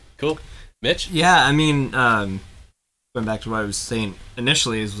 yeah. Cool. Mitch? Yeah, I mean, going back to what I was saying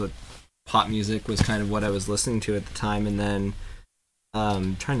initially, is that pop music was kind of what I was listening to at the time, and then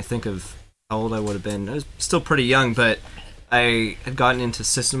trying to think of how old I would have been. I was still pretty young, but I had gotten into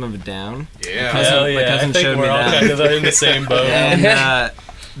System of a Down. Yeah. My cousin I think showed me we're all that. kind of in the same boat. And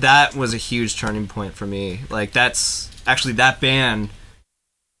that was a huge turning point for me. Like, that's actually that band.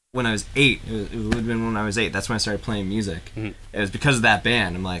 When I was 8, it would have been when I was 8. That's when I started playing music. Mm-hmm. It was because of that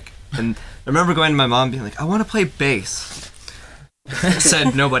band. I'm like, and I remember going to my mom being like, I want to play bass.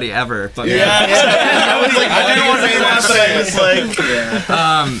 Said nobody ever, but I was like, I didn't want to be that, but I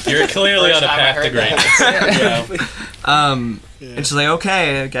was like, You're clearly on a path to greatness. And she's like,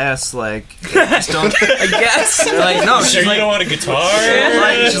 okay, I guess, like, just don't, I guess, like, no, she's Sure, like, you don't want a guitar?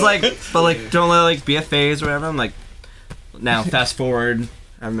 she's like, but like, don't let it like be a phase or whatever. I'm like, now fast forward,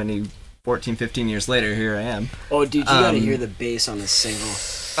 how many 14, 15 years later, here I am. Oh, dude, you gotta hear the bass on this single.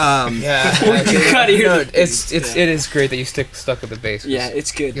 Yeah. You gotta hear the it is great that you stuck with the bass. Yeah,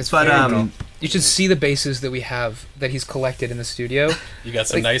 it's good. It's But, very good. You should see the basses that we have that he's collected in the studio. You got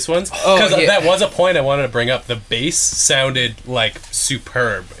some Like- nice ones? Oh, Because yeah. that was a point I wanted to bring up. The bass sounded, like,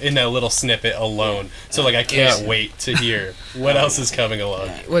 superb in that little snippet alone. So, like, I can't wait to hear what else is coming along.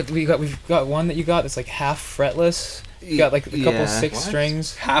 What we've got one that you got that's like half fretless. You got like a couple Yeah. 6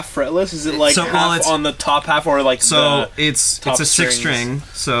 strings. half fretless? Is it like So, well, half it's- on the top half or like So the it's top a 6 strings? string,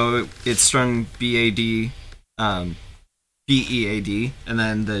 so it's strung B-A-D, B-E-A-D, and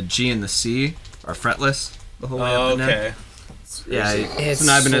then the G and the C are fretless the whole way up and down. okay. Yeah, It's so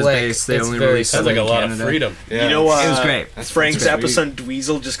Ibanez slick. bass, they It's only very released Sounds it like a in lot of Canada. freedom. Yeah. You know, It was great. Frank's great. episode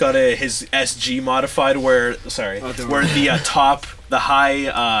Dweezil just got his SG modified where don't where the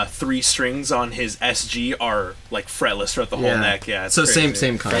high 3 strings on his SG are like fretless throughout the whole neck. Yeah, it's So crazy.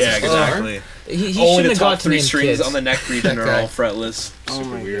 same concept. Yeah, exactly. He Only shouldn't the have top got 3 3 strings kids. on the neck region That are guy. all fretless. Oh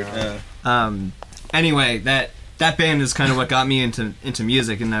my god. Yeah. Anyway, that band is kind of what got me into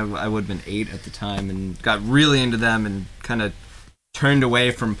music, and I would have been 8 at the time, and got really into them, and kind of turned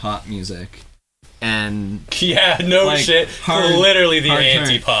away from pop music. And Yeah, no Like, shit. hard- Literally the hard turn.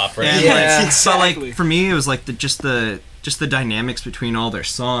 anti-pop, right? And Yeah. like, so like for me, it was like just the dynamics between all their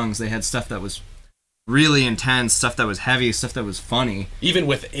songs. They had stuff that was really intense, stuff that was heavy, stuff that was funny, Even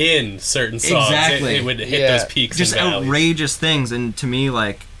within certain songs, Exactly. it would hit Yeah. those peaks just and valleys. outrageous things. And to me,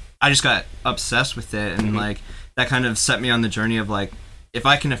 like, I just got obsessed with it, and like that kind of set me on the journey of like, if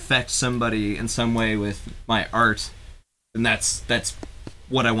I can affect somebody in some way with my art, then that's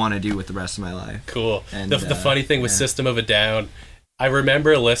what I want to do with the rest of my life. Cool. And, The funny thing with yeah. System of a Down, I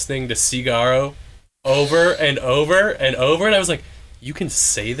remember listening to Cigaro over and over and over, and I was like, you can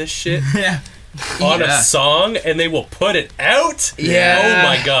say this shit Yeah. on Yeah. a song, and they will put it out? Yeah. Oh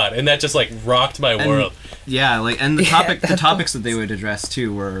my god. And that just, like, rocked my world. Yeah, like, and the Yeah, the topics that they would address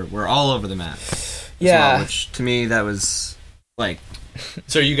too were all over the map. as Yeah. well, which to me that was like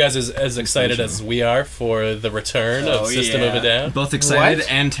So are you guys as excited as we are for the return of System of a Down? both excited What?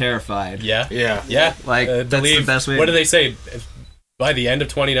 and terrified. Yeah? Yeah. Yeah. Like, that's the believe- best way. What do they say? By the end of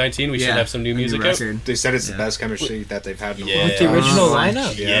 2019, we should Yeah, have some new a music out? record. They said it's the Yeah. best chemistry that they've had in a Yeah. long With the time. original Oh.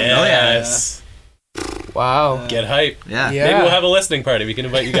 lineup. Yes. Wow. Get hype. Yeah. Yeah. Maybe we'll have a listening party. We can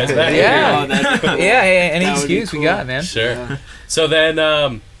invite you guys back. Yeah. Oh, that'd be cool. Yeah, any That would be excuse we cool. got, man. Sure. Yeah. So then,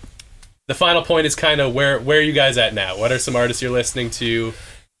 the final point is kind of where are you guys at now? What are some artists you're listening to?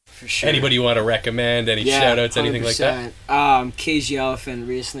 For sure. Anybody you want to recommend? Any shout outs, anything like that? 100%. KG Elephant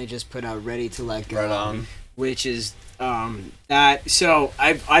recently just put out Ready to Let Go. Right on. Which is that. So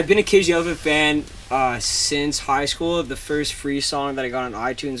I've been a KG Elephant fan since high school. The first free song that I got on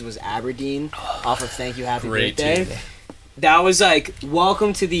iTunes was Aberdeen off of Thank You Happy Great Birthday. tune. That was like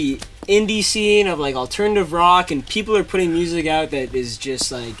welcome to the indie scene of like alternative rock, and people are putting music out that is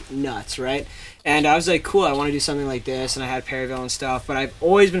just like nuts, right? And I was like, cool, I want to do something like this, and I had Perryville and stuff, but I've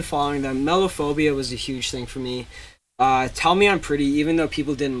always been following them. Melophobia was a huge thing for me. Tell Me I'm Pretty, even though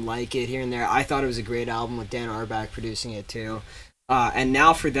people didn't like it here and there, I thought it was a great album with Dan Auerbach producing it too. And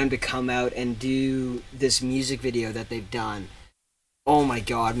now for them to come out and do this music video that they've done, oh my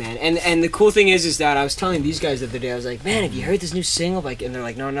god, man. And the cool thing is that I was telling these guys the other day, I was like, man, have you heard this new single? Like, and they're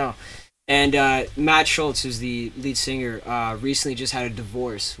like, no. And Matt Schultz, who's the lead singer, recently just had a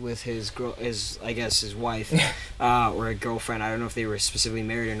divorce with his girl, his wife, or a girlfriend. I don't know if they were specifically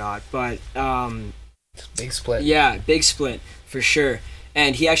married or not, but big split. Yeah, big split for sure.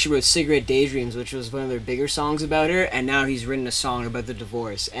 And he actually wrote Cigarette Daydreams, which was one of their bigger songs about her, and now he's written a song about the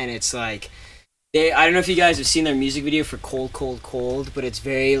divorce. And it's like, I don't know if you guys have seen their music video for Cold, Cold, Cold, but it's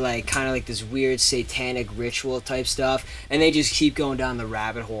very like kind of like this weird satanic ritual type stuff, and they just keep going down the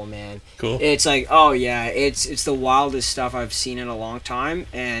rabbit hole, man. Cool. It's like, oh yeah, it's the wildest stuff I've seen in a long time,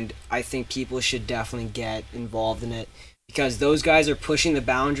 and I think people should definitely get involved in it, because those guys are pushing the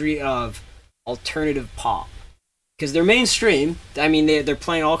boundary of alternative pop. Because they're mainstream, I mean, they're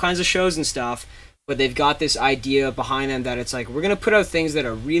playing all kinds of shows and stuff, but they've got this idea behind them that it's like, we're going to put out things that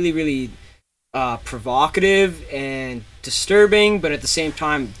are really, really provocative and disturbing, but at the same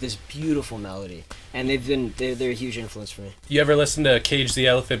time, this beautiful melody. And they're a huge influence for me. You ever listen to Cage the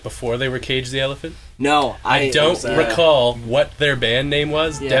Elephant before they were Cage the Elephant? No. I don't recall what their band name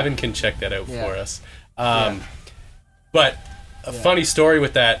was. Yeah. Devin can check that out for us. But a funny story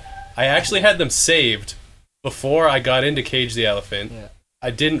with that, I actually had them saved before I got into Cage the Elephant. Yeah. I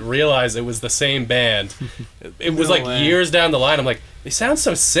didn't realize it was the same band. It was years down the line. I'm like, they sound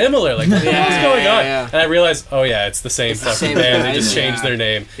so similar. Like, what the hell is going on? Yeah. And I realized, oh yeah, it's the same fucking band. They just changed their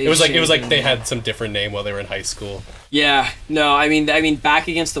name. It was like they had some different name while they were in high school. Yeah, no, I mean, Back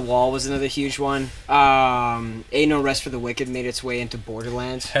Against the Wall was another huge one. Ain't No Rest for the Wicked made its way into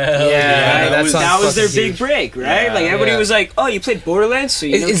Borderlands. Hell yeah, that was their big break, right? Yeah, like everybody was like, "Oh, you played Borderlands, so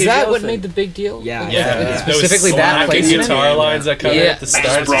you know." Is that what made the big deal? Yeah. Specifically that placement. Guitar lines that come at the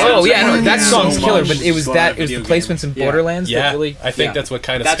start. Oh yeah, no, that song's killer. But it was the placements in Borderlands that really. I think that's what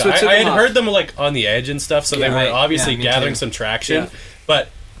kind of. I had heard them like on the edge and stuff, so they were obviously gathering some traction, but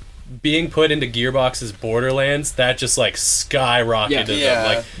being put into Gearbox's Borderlands, that just like skyrocketed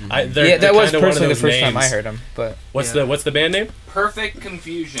them. Like, that was personally the first time I heard them. But what's the band name? Perfect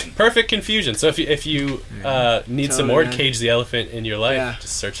Confusion. Perfect Confusion. So if you need some more Cage the Elephant in your life,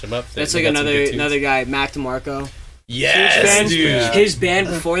 just search them up. That's like another guy, Mac DeMarco. Yes, dude. His band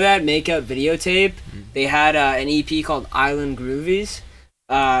before that, Makeout Videotape, they had an EP called Island Groovies.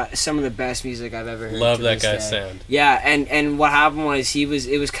 Some of the best music I've ever heard. Love that guy's sound. Yeah, and what happened was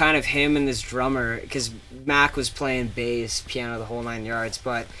it was kind of him and this drummer, because Mac was playing bass, piano, the whole 9 yards,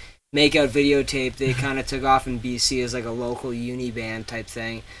 but Makeout Videotape, they kind of took off in BC as like a local uni band type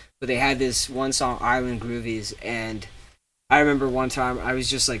thing, but they had this one song, Island Groovies, and I remember one time I was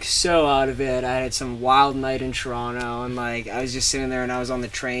just like so out of it. I had some wild night in Toronto, and like I was just sitting there, and I was on the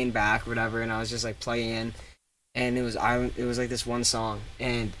train back or whatever, and I was just like plugging in. And it was like this one song,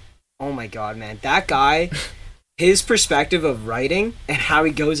 and oh my god, man, that guy, his perspective of writing and how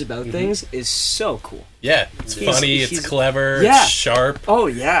he goes about things is so cool. Yeah, it's funny, it's clever, it's sharp. Oh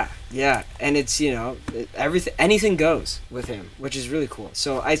yeah, and it's anything goes with him, which is really cool.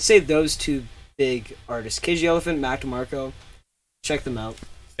 So I'd say those two big artists, Cage the Elephant, Mac DeMarco, check them out.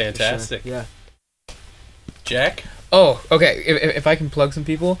 Fantastic. Sure. Yeah. Jack? Oh, okay. If I can plug some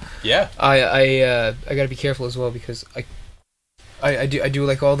people, yeah. I gotta be careful as well, because I do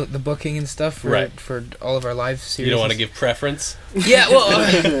like all the booking and stuff for all of our live series. You don't want to give preference? Yeah,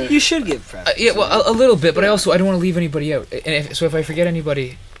 well, you should give preference. Yeah, well, a little bit, but I don't want to leave anybody out. And if I forget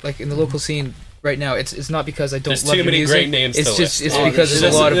anybody, like in the local scene right now, it's not because I don't There's love too many music. great names. It's to just because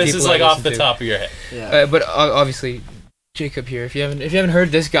there's a lot of people. This is like off the top of your head. Yeah. But obviously, Jacob here. If you haven't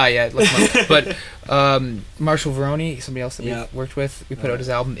heard this guy yet, look him up. But Marshall Veroni, somebody else that we've worked with, we put out his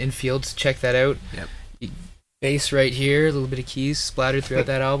album Infields. Check that out. Yep. Bass right here, a little bit of keys splattered throughout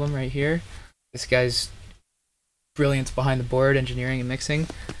that album right here. This guy's brilliance behind the board, engineering and mixing.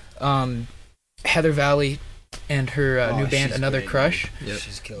 Heather Valley and her new band Another great, Crush. Yep.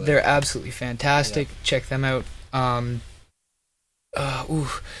 She's killer. They're absolutely fantastic. Yep. Check them out.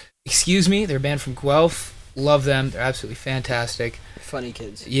 Excuse Me, they're a band from Guelph. Love them. They're absolutely fantastic. Funny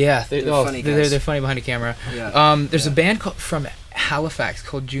kids. Yeah, they're funny guys. They're funny behind the camera. Yeah. There's a band from Halifax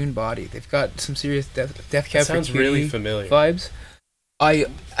called June Body. They've got some serious Death Cab for Cutie really familiar vibes. I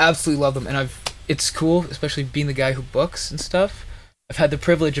absolutely love them, and it's cool, especially being the guy who books and stuff. I've had the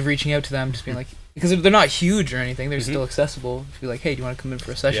privilege of reaching out to them, just being like, because they're not huge or anything. They're still accessible. If you're like, hey, do you want to come in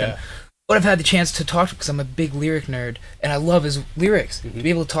for a session? But I've had the chance to talk to, because I'm a big lyric nerd and I love his lyrics. To be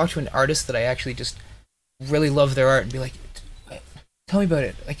able to talk to an artist that I actually just really love their art and be like, tell me about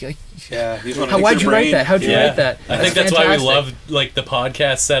it. Why'd you write that? How'd you write that? I think that's why we love like the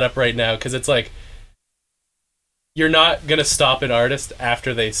podcast setup right now, because it's like you're not gonna stop an artist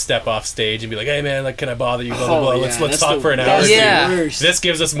after they step off stage and be like, "Hey man, like, can I bother you?" Blah blah blah. Let's talk for an hour. This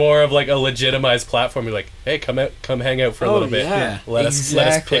gives us more of like a legitimized platform. You're like, "Hey, come hang out for a little bit. Let us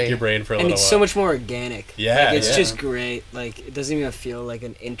pick your brain for a little while." And it's so much more organic. Yeah, it's just great. Like, it doesn't even feel like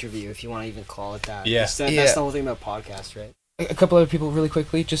an interview, if you want to even call it that. Yeah, that's the whole thing about podcasts, right? A couple other people really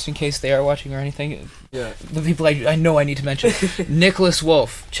quickly, just in case they are watching or anything. Yeah. The people I know I need to mention. Nicholas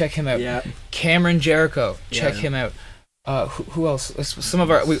Wolf, check him out. Yeah. Cameron Jericho, check him out. Who else? Some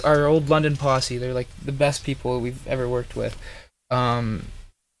of our old London posse. They're like the best people we've ever worked with.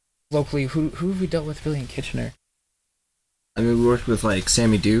 Locally, who have we dealt with really in Kitchener? I mean, we worked with like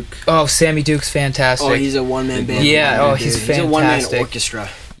Sammy Duke. Oh, Sammy Duke's fantastic. Oh, he's a one-man band. Yeah, he's fantastic. He's a one-man orchestra.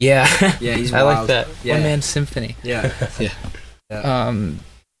 Yeah. Yeah, he's I wild. like that. Yeah. One-man symphony. Yeah.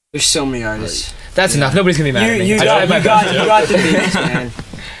 There's so many artists. That's enough. Nobody's gonna be mad at me. You got the biggest, man.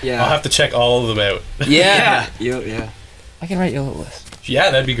 Yeah. I'll have to check all of them out. Yeah. I can write you a little list.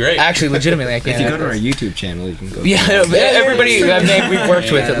 Yeah, that'd be great. Actually, legitimately, I can. If you go to our YouTube channel, you can go. Yeah, everybody I've named we've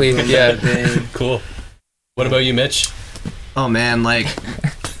worked with at least. Yeah. Cool. What about you, Mitch? Oh man, like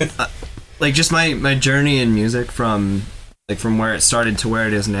just my journey in music from where it started to where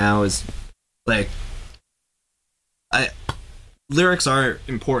it is now is like lyrics are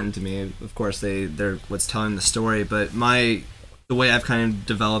important to me. Of course, they're what's telling the story, but the way I've kind of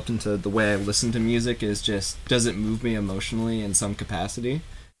developed into the way I listen to music is just, does it move me emotionally in some capacity?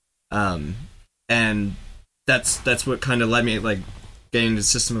 And that's what kind of led me like getting into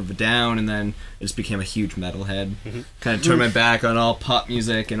System of a Down, and then I just became a huge metalhead. Kind of turned my back on all pop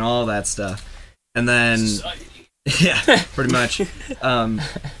music and all that stuff. And then yeah, pretty much. But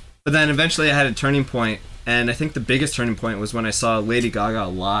then eventually I had a turning point, and I think the biggest turning point was when I saw Lady Gaga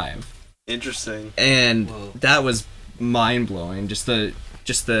live. Interesting. And that was mind-blowing. Just the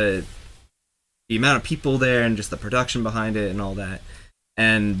amount of people there and just the production behind it and all that.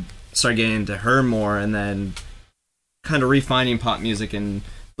 And started getting into her more, and then kind of refining pop music and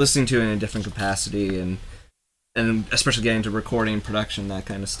listening to it in a different capacity, and especially getting into recording, production, that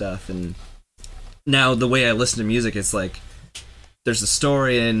kind of stuff. And now the way I listen to music, it's like there's a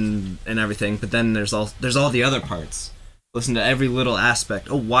story and everything, but then there's all the other parts. Listen to every little aspect.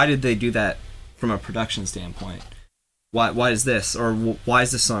 Oh, why did they do that from a production standpoint? Why is this, or why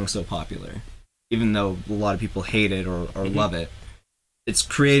is this song so popular? Even though a lot of people hate it or love it, it's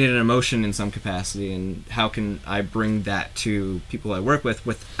created an emotion in some capacity, and how can I bring that to people I work with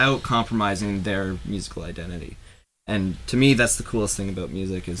without compromising their musical identity? And to me, that's the coolest thing about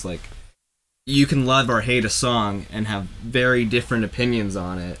music, is like, you can love or hate a song and have very different opinions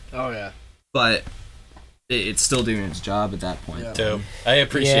on it. Oh yeah. But it's still doing its job at that point. Yeah. Dope. I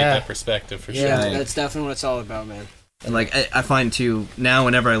appreciate that perspective for sure. Yeah, that's definitely what it's all about, man. And like I find too, now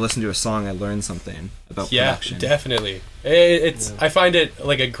whenever I listen to a song, I learn something about production. Yeah, definitely. It's I find it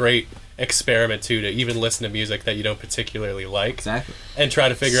like a great experiment too, to even listen to music that you don't particularly like. Exactly. And try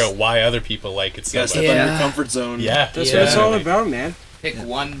to figure out why other people like it so much. Step out of your comfort zone. Yeah. That's what it's all about, man. Pick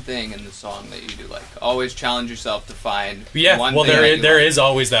one thing in the song that you do like. Always challenge yourself to find one thing. There is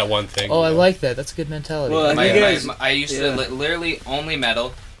always that one thing. Oh, I like that. That's a good mentality. Well, I used to literally only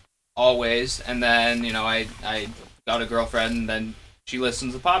metal, always, and then I got a girlfriend, and then she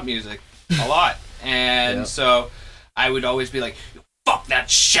listens to pop music a lot, and so I would always be like, fuck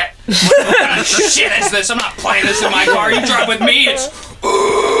that shit. What kind of shit is this? I'm not playing this in my car. You drive with me, it's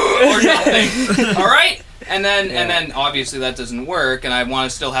or nothing. All right? And then obviously that doesn't work, and I want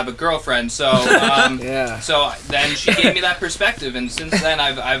to still have a girlfriend. So so then she gave me that perspective, and since then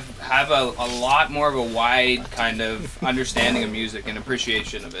I've have a lot more of a wide kind of understanding of music and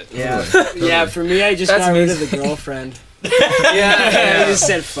appreciation of it. Yeah, yeah. For me, I just got rid of the girlfriend. I just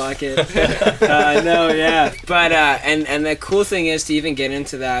said fuck it. No, yeah, but and the cool thing is to even get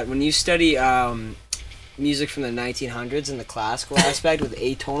into that when you study music from the 1900s and the classical aspect with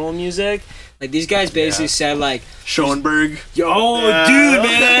atonal music. Like, these guys basically said, like... Schoenberg. Yo, dude,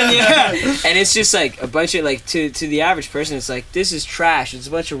 man, yeah. And it's just, like, a bunch of, like, to the average person, it's like, this is trash. It's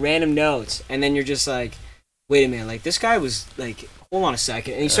a bunch of random notes. And then you're just like, wait a minute, like, this guy was, like, hold on a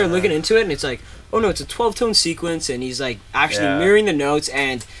second. And you start looking into it, and it's like, oh, no, it's a 12-tone sequence, and he's, like, actually mirroring the notes,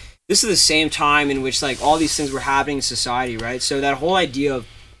 and this is the same time in which, like, all these things were happening in society, right? So that whole idea of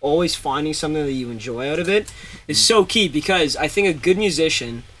always finding something that you enjoy out of it is so key, because I think a good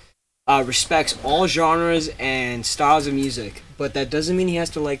musician respects all genres and styles of music, but that doesn't mean he has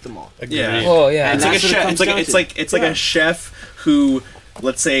to like them all. Yeah. Oh yeah. And It's like a that's what it chef. comes down to. It's like a chef who,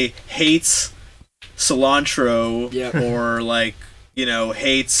 let's say, hates cilantro Yeah. or like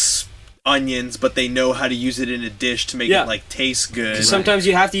hates onions, but they know how to use it in a dish to make Yeah. it like taste good. 'Cause sometimes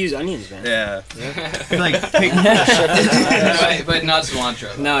you have to use onions, man. Yeah. Like, but not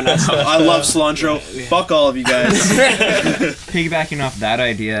cilantro. No, no. I love cilantro. Fuck all of you guys. piggybacking off that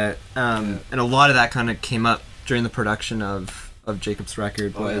idea, and a lot of that kind of came up during the production of Jacob's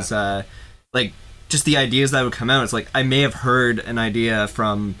record was like just the ideas that would come out. It's like I may have heard an idea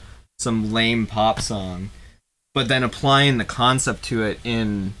from some lame pop song, but then applying the concept to it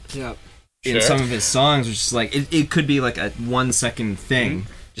in some of his songs, which is like it could be like a 1 second thing,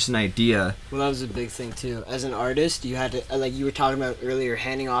 just an idea. Well, that was a big thing too. As an artist, you had to, like you were talking about earlier,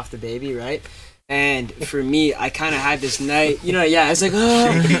 handing off the baby, right? And for me, I kind of had this night, I was like, oh,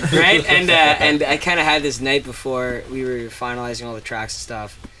 right? And I kind of had this night before we were finalizing all the tracks and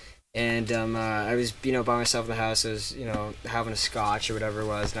stuff. And I was, by myself in the house. I was, having a scotch or whatever it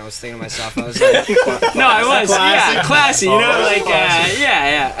was. And I was thinking to myself, I was like, no, I was, classy, He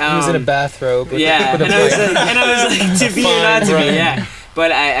was in a bathrobe. With and I was like, to be or not to be, Brian. yeah.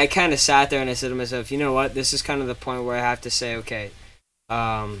 But I kind of sat there and I said to myself, you know what? This is kind of the point where I have to say, okay,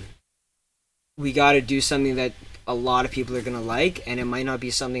 we got to do something that a lot of people are going to like, and it might not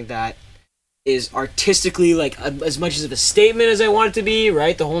be something that is artistically like as much of a statement as I want it to be,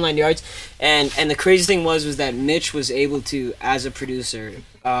 right? The whole 9 yards. And the crazy thing was that Mitch was able to, as a producer,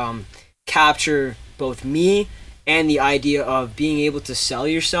 capture both me and the idea of being able to sell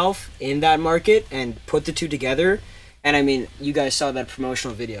yourself in that market and put the two together. And I mean, you guys saw that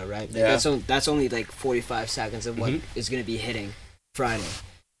promotional video, right? Yeah. That's only like 45 seconds of what is going to be hitting Friday.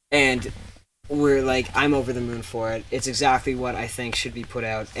 And we're like, I'm over the moon for it. It's exactly what I think should be put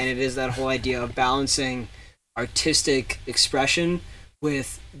out. And it is that whole idea of balancing artistic expression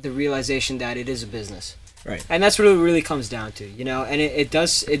with the realization that it is a business. Right. And that's what it really comes down to, and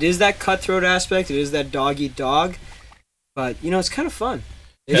it is that cutthroat aspect, it is that dog eat dog, but it's kind of fun.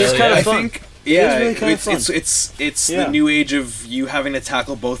 It is kind of fun. I think really it's Yeah. the new age of you having to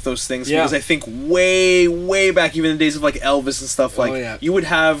tackle both those things, Yeah. because I think way back, even in the days of like Elvis and stuff, like you would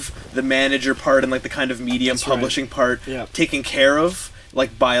have the manager part and like the kind of medium publishing part taken care of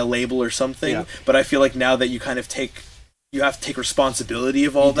like by a label or something, but I feel like now that you kind of you have to take responsibility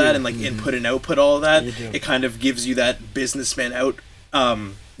of all that and like input and output all of that, it kind of gives you that businessman out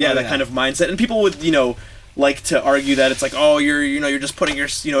that kind of mindset. And people would like to argue that it's like, oh, you're just putting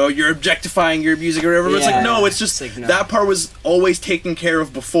you're objectifying your music or whatever. But it's like, no, it's just like, no. That part was always taken care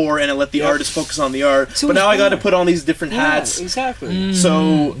of before, and it let the artist focus on the art. So but now I got to put on these different hats. Exactly.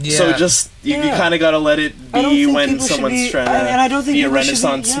 So just you kind of got to let it be when someone's trying to be a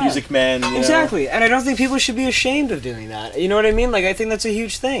Renaissance music man. Exactly, and I don't think people should be ashamed of doing that. You know what I mean? Like, I think that's a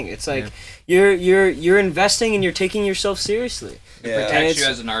huge thing. It's like you're investing and you're taking yourself seriously. It protects you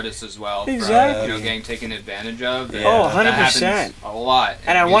as an artist as well. Exactly. From, getting taken advantage of. Yeah. Oh, 100%. A lot.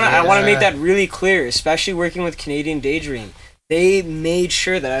 And I want to make that really clear, especially working with Canadian Daydream. They made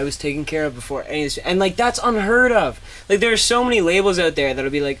sure that I was taken care of before any of this. And, like, that's unheard of. Like, there are so many labels out there that'll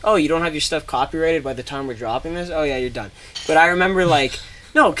be like, oh, you don't have your stuff copyrighted by the time we're dropping this? Oh, yeah, you're done. But I remember, like...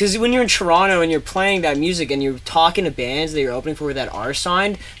 No, because when you're in Toronto and you're playing that music and you're talking to bands that you're opening for that are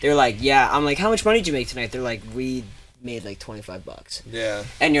signed, they're like, yeah. I'm like, how much money did you make tonight? They're like, we made like $25. Yeah.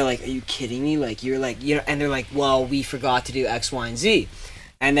 And you're like, are you kidding me? Like, you're like, and they're like, well, we forgot to do X, Y, and Z.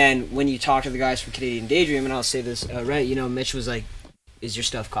 And then when you talk to the guys from Canadian Daydream, and I'll say this, right, Mitch was like, is your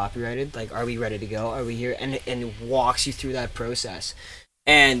stuff copyrighted? Like, are we ready to go? Are we here? And walks you through that process.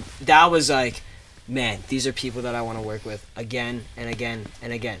 And that was like, man, these are people that I want to work with again and again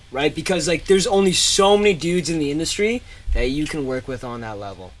and again, right? Because like, there's only so many dudes in the industry that you can work with on that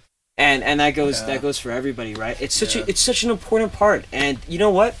level. And that goes for everybody, right? It's such an important part, and you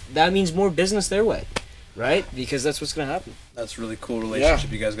know what? That means more business their way, right? Because that's what's gonna happen. That's a really cool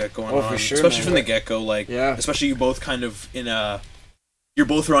relationship you guys got going on, for sure, especially man. from the get go. Like, especially you both kind of you're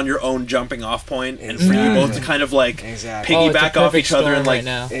both on your own jumping off point, and for you both to kind of like piggyback off each other and like,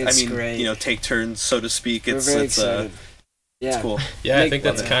 great. take turns, so to speak. We're very excited. It's cool. Yeah, I think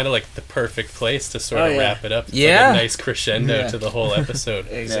that's kind of like the perfect place to sort of wrap it up. It's like a nice crescendo to the whole episode.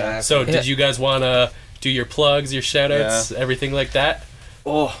 Exactly. So, did you guys want to do your plugs, your shout-outs, everything like that?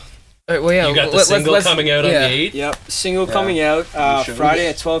 Oh. Well, you got the single coming out on the 8th? Yep, single coming out Friday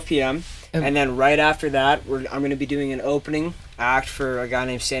at 12 p.m. And then right after that, I'm going to be doing an opening act for a guy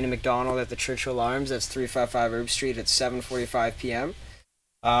named Sandy McDonald at the Churchill Arms. That's 355 Herb Street at 7:45 p.m.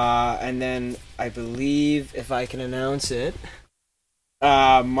 And then I believe, if I can announce it,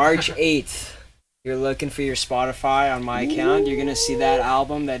 March 8th. You're looking for your Spotify on my account. You're gonna see that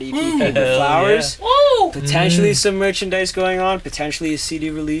album, that EP, Paper Flowers. Yeah. Potentially some merchandise going on. Potentially a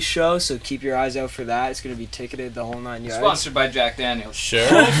CD release show. So keep your eyes out for that. It's gonna be ticketed the whole 9 yards. Sponsored by Jack Daniels. Sure.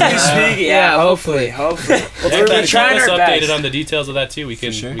 Hopefully. We're trying to updated on the details of that too. We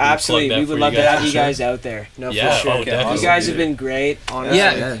can, we can absolutely. We would love to have you guys out there. No, for sure. You guys have been great. Honestly.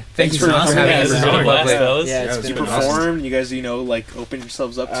 Yeah. Thanks for having us. Yeah, you performed. You guys, like opened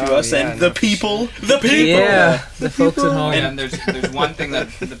yourselves up to us and the people. The people. Yeah, the folks at home. And there's one thing that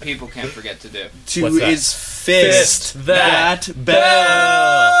the people can't forget to do. Is fist that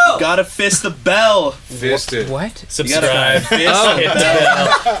bell. Gotta fist the bell. Fist it. What? Subscribe. Hit the bell.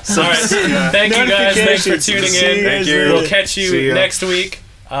 All right. Thank you guys. Thanks for tuning in. Thank you. We'll catch you next week.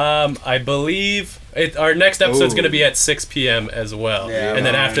 I believe our next episode is going to be at 6 p.m. as well. Yeah, and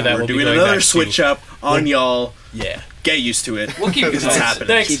then after that, we'll be doing another switch up on y'all. Yeah. Get used to it. We'll keep it. It's happening.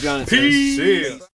 Thanks. Keep going. Peace. See ya.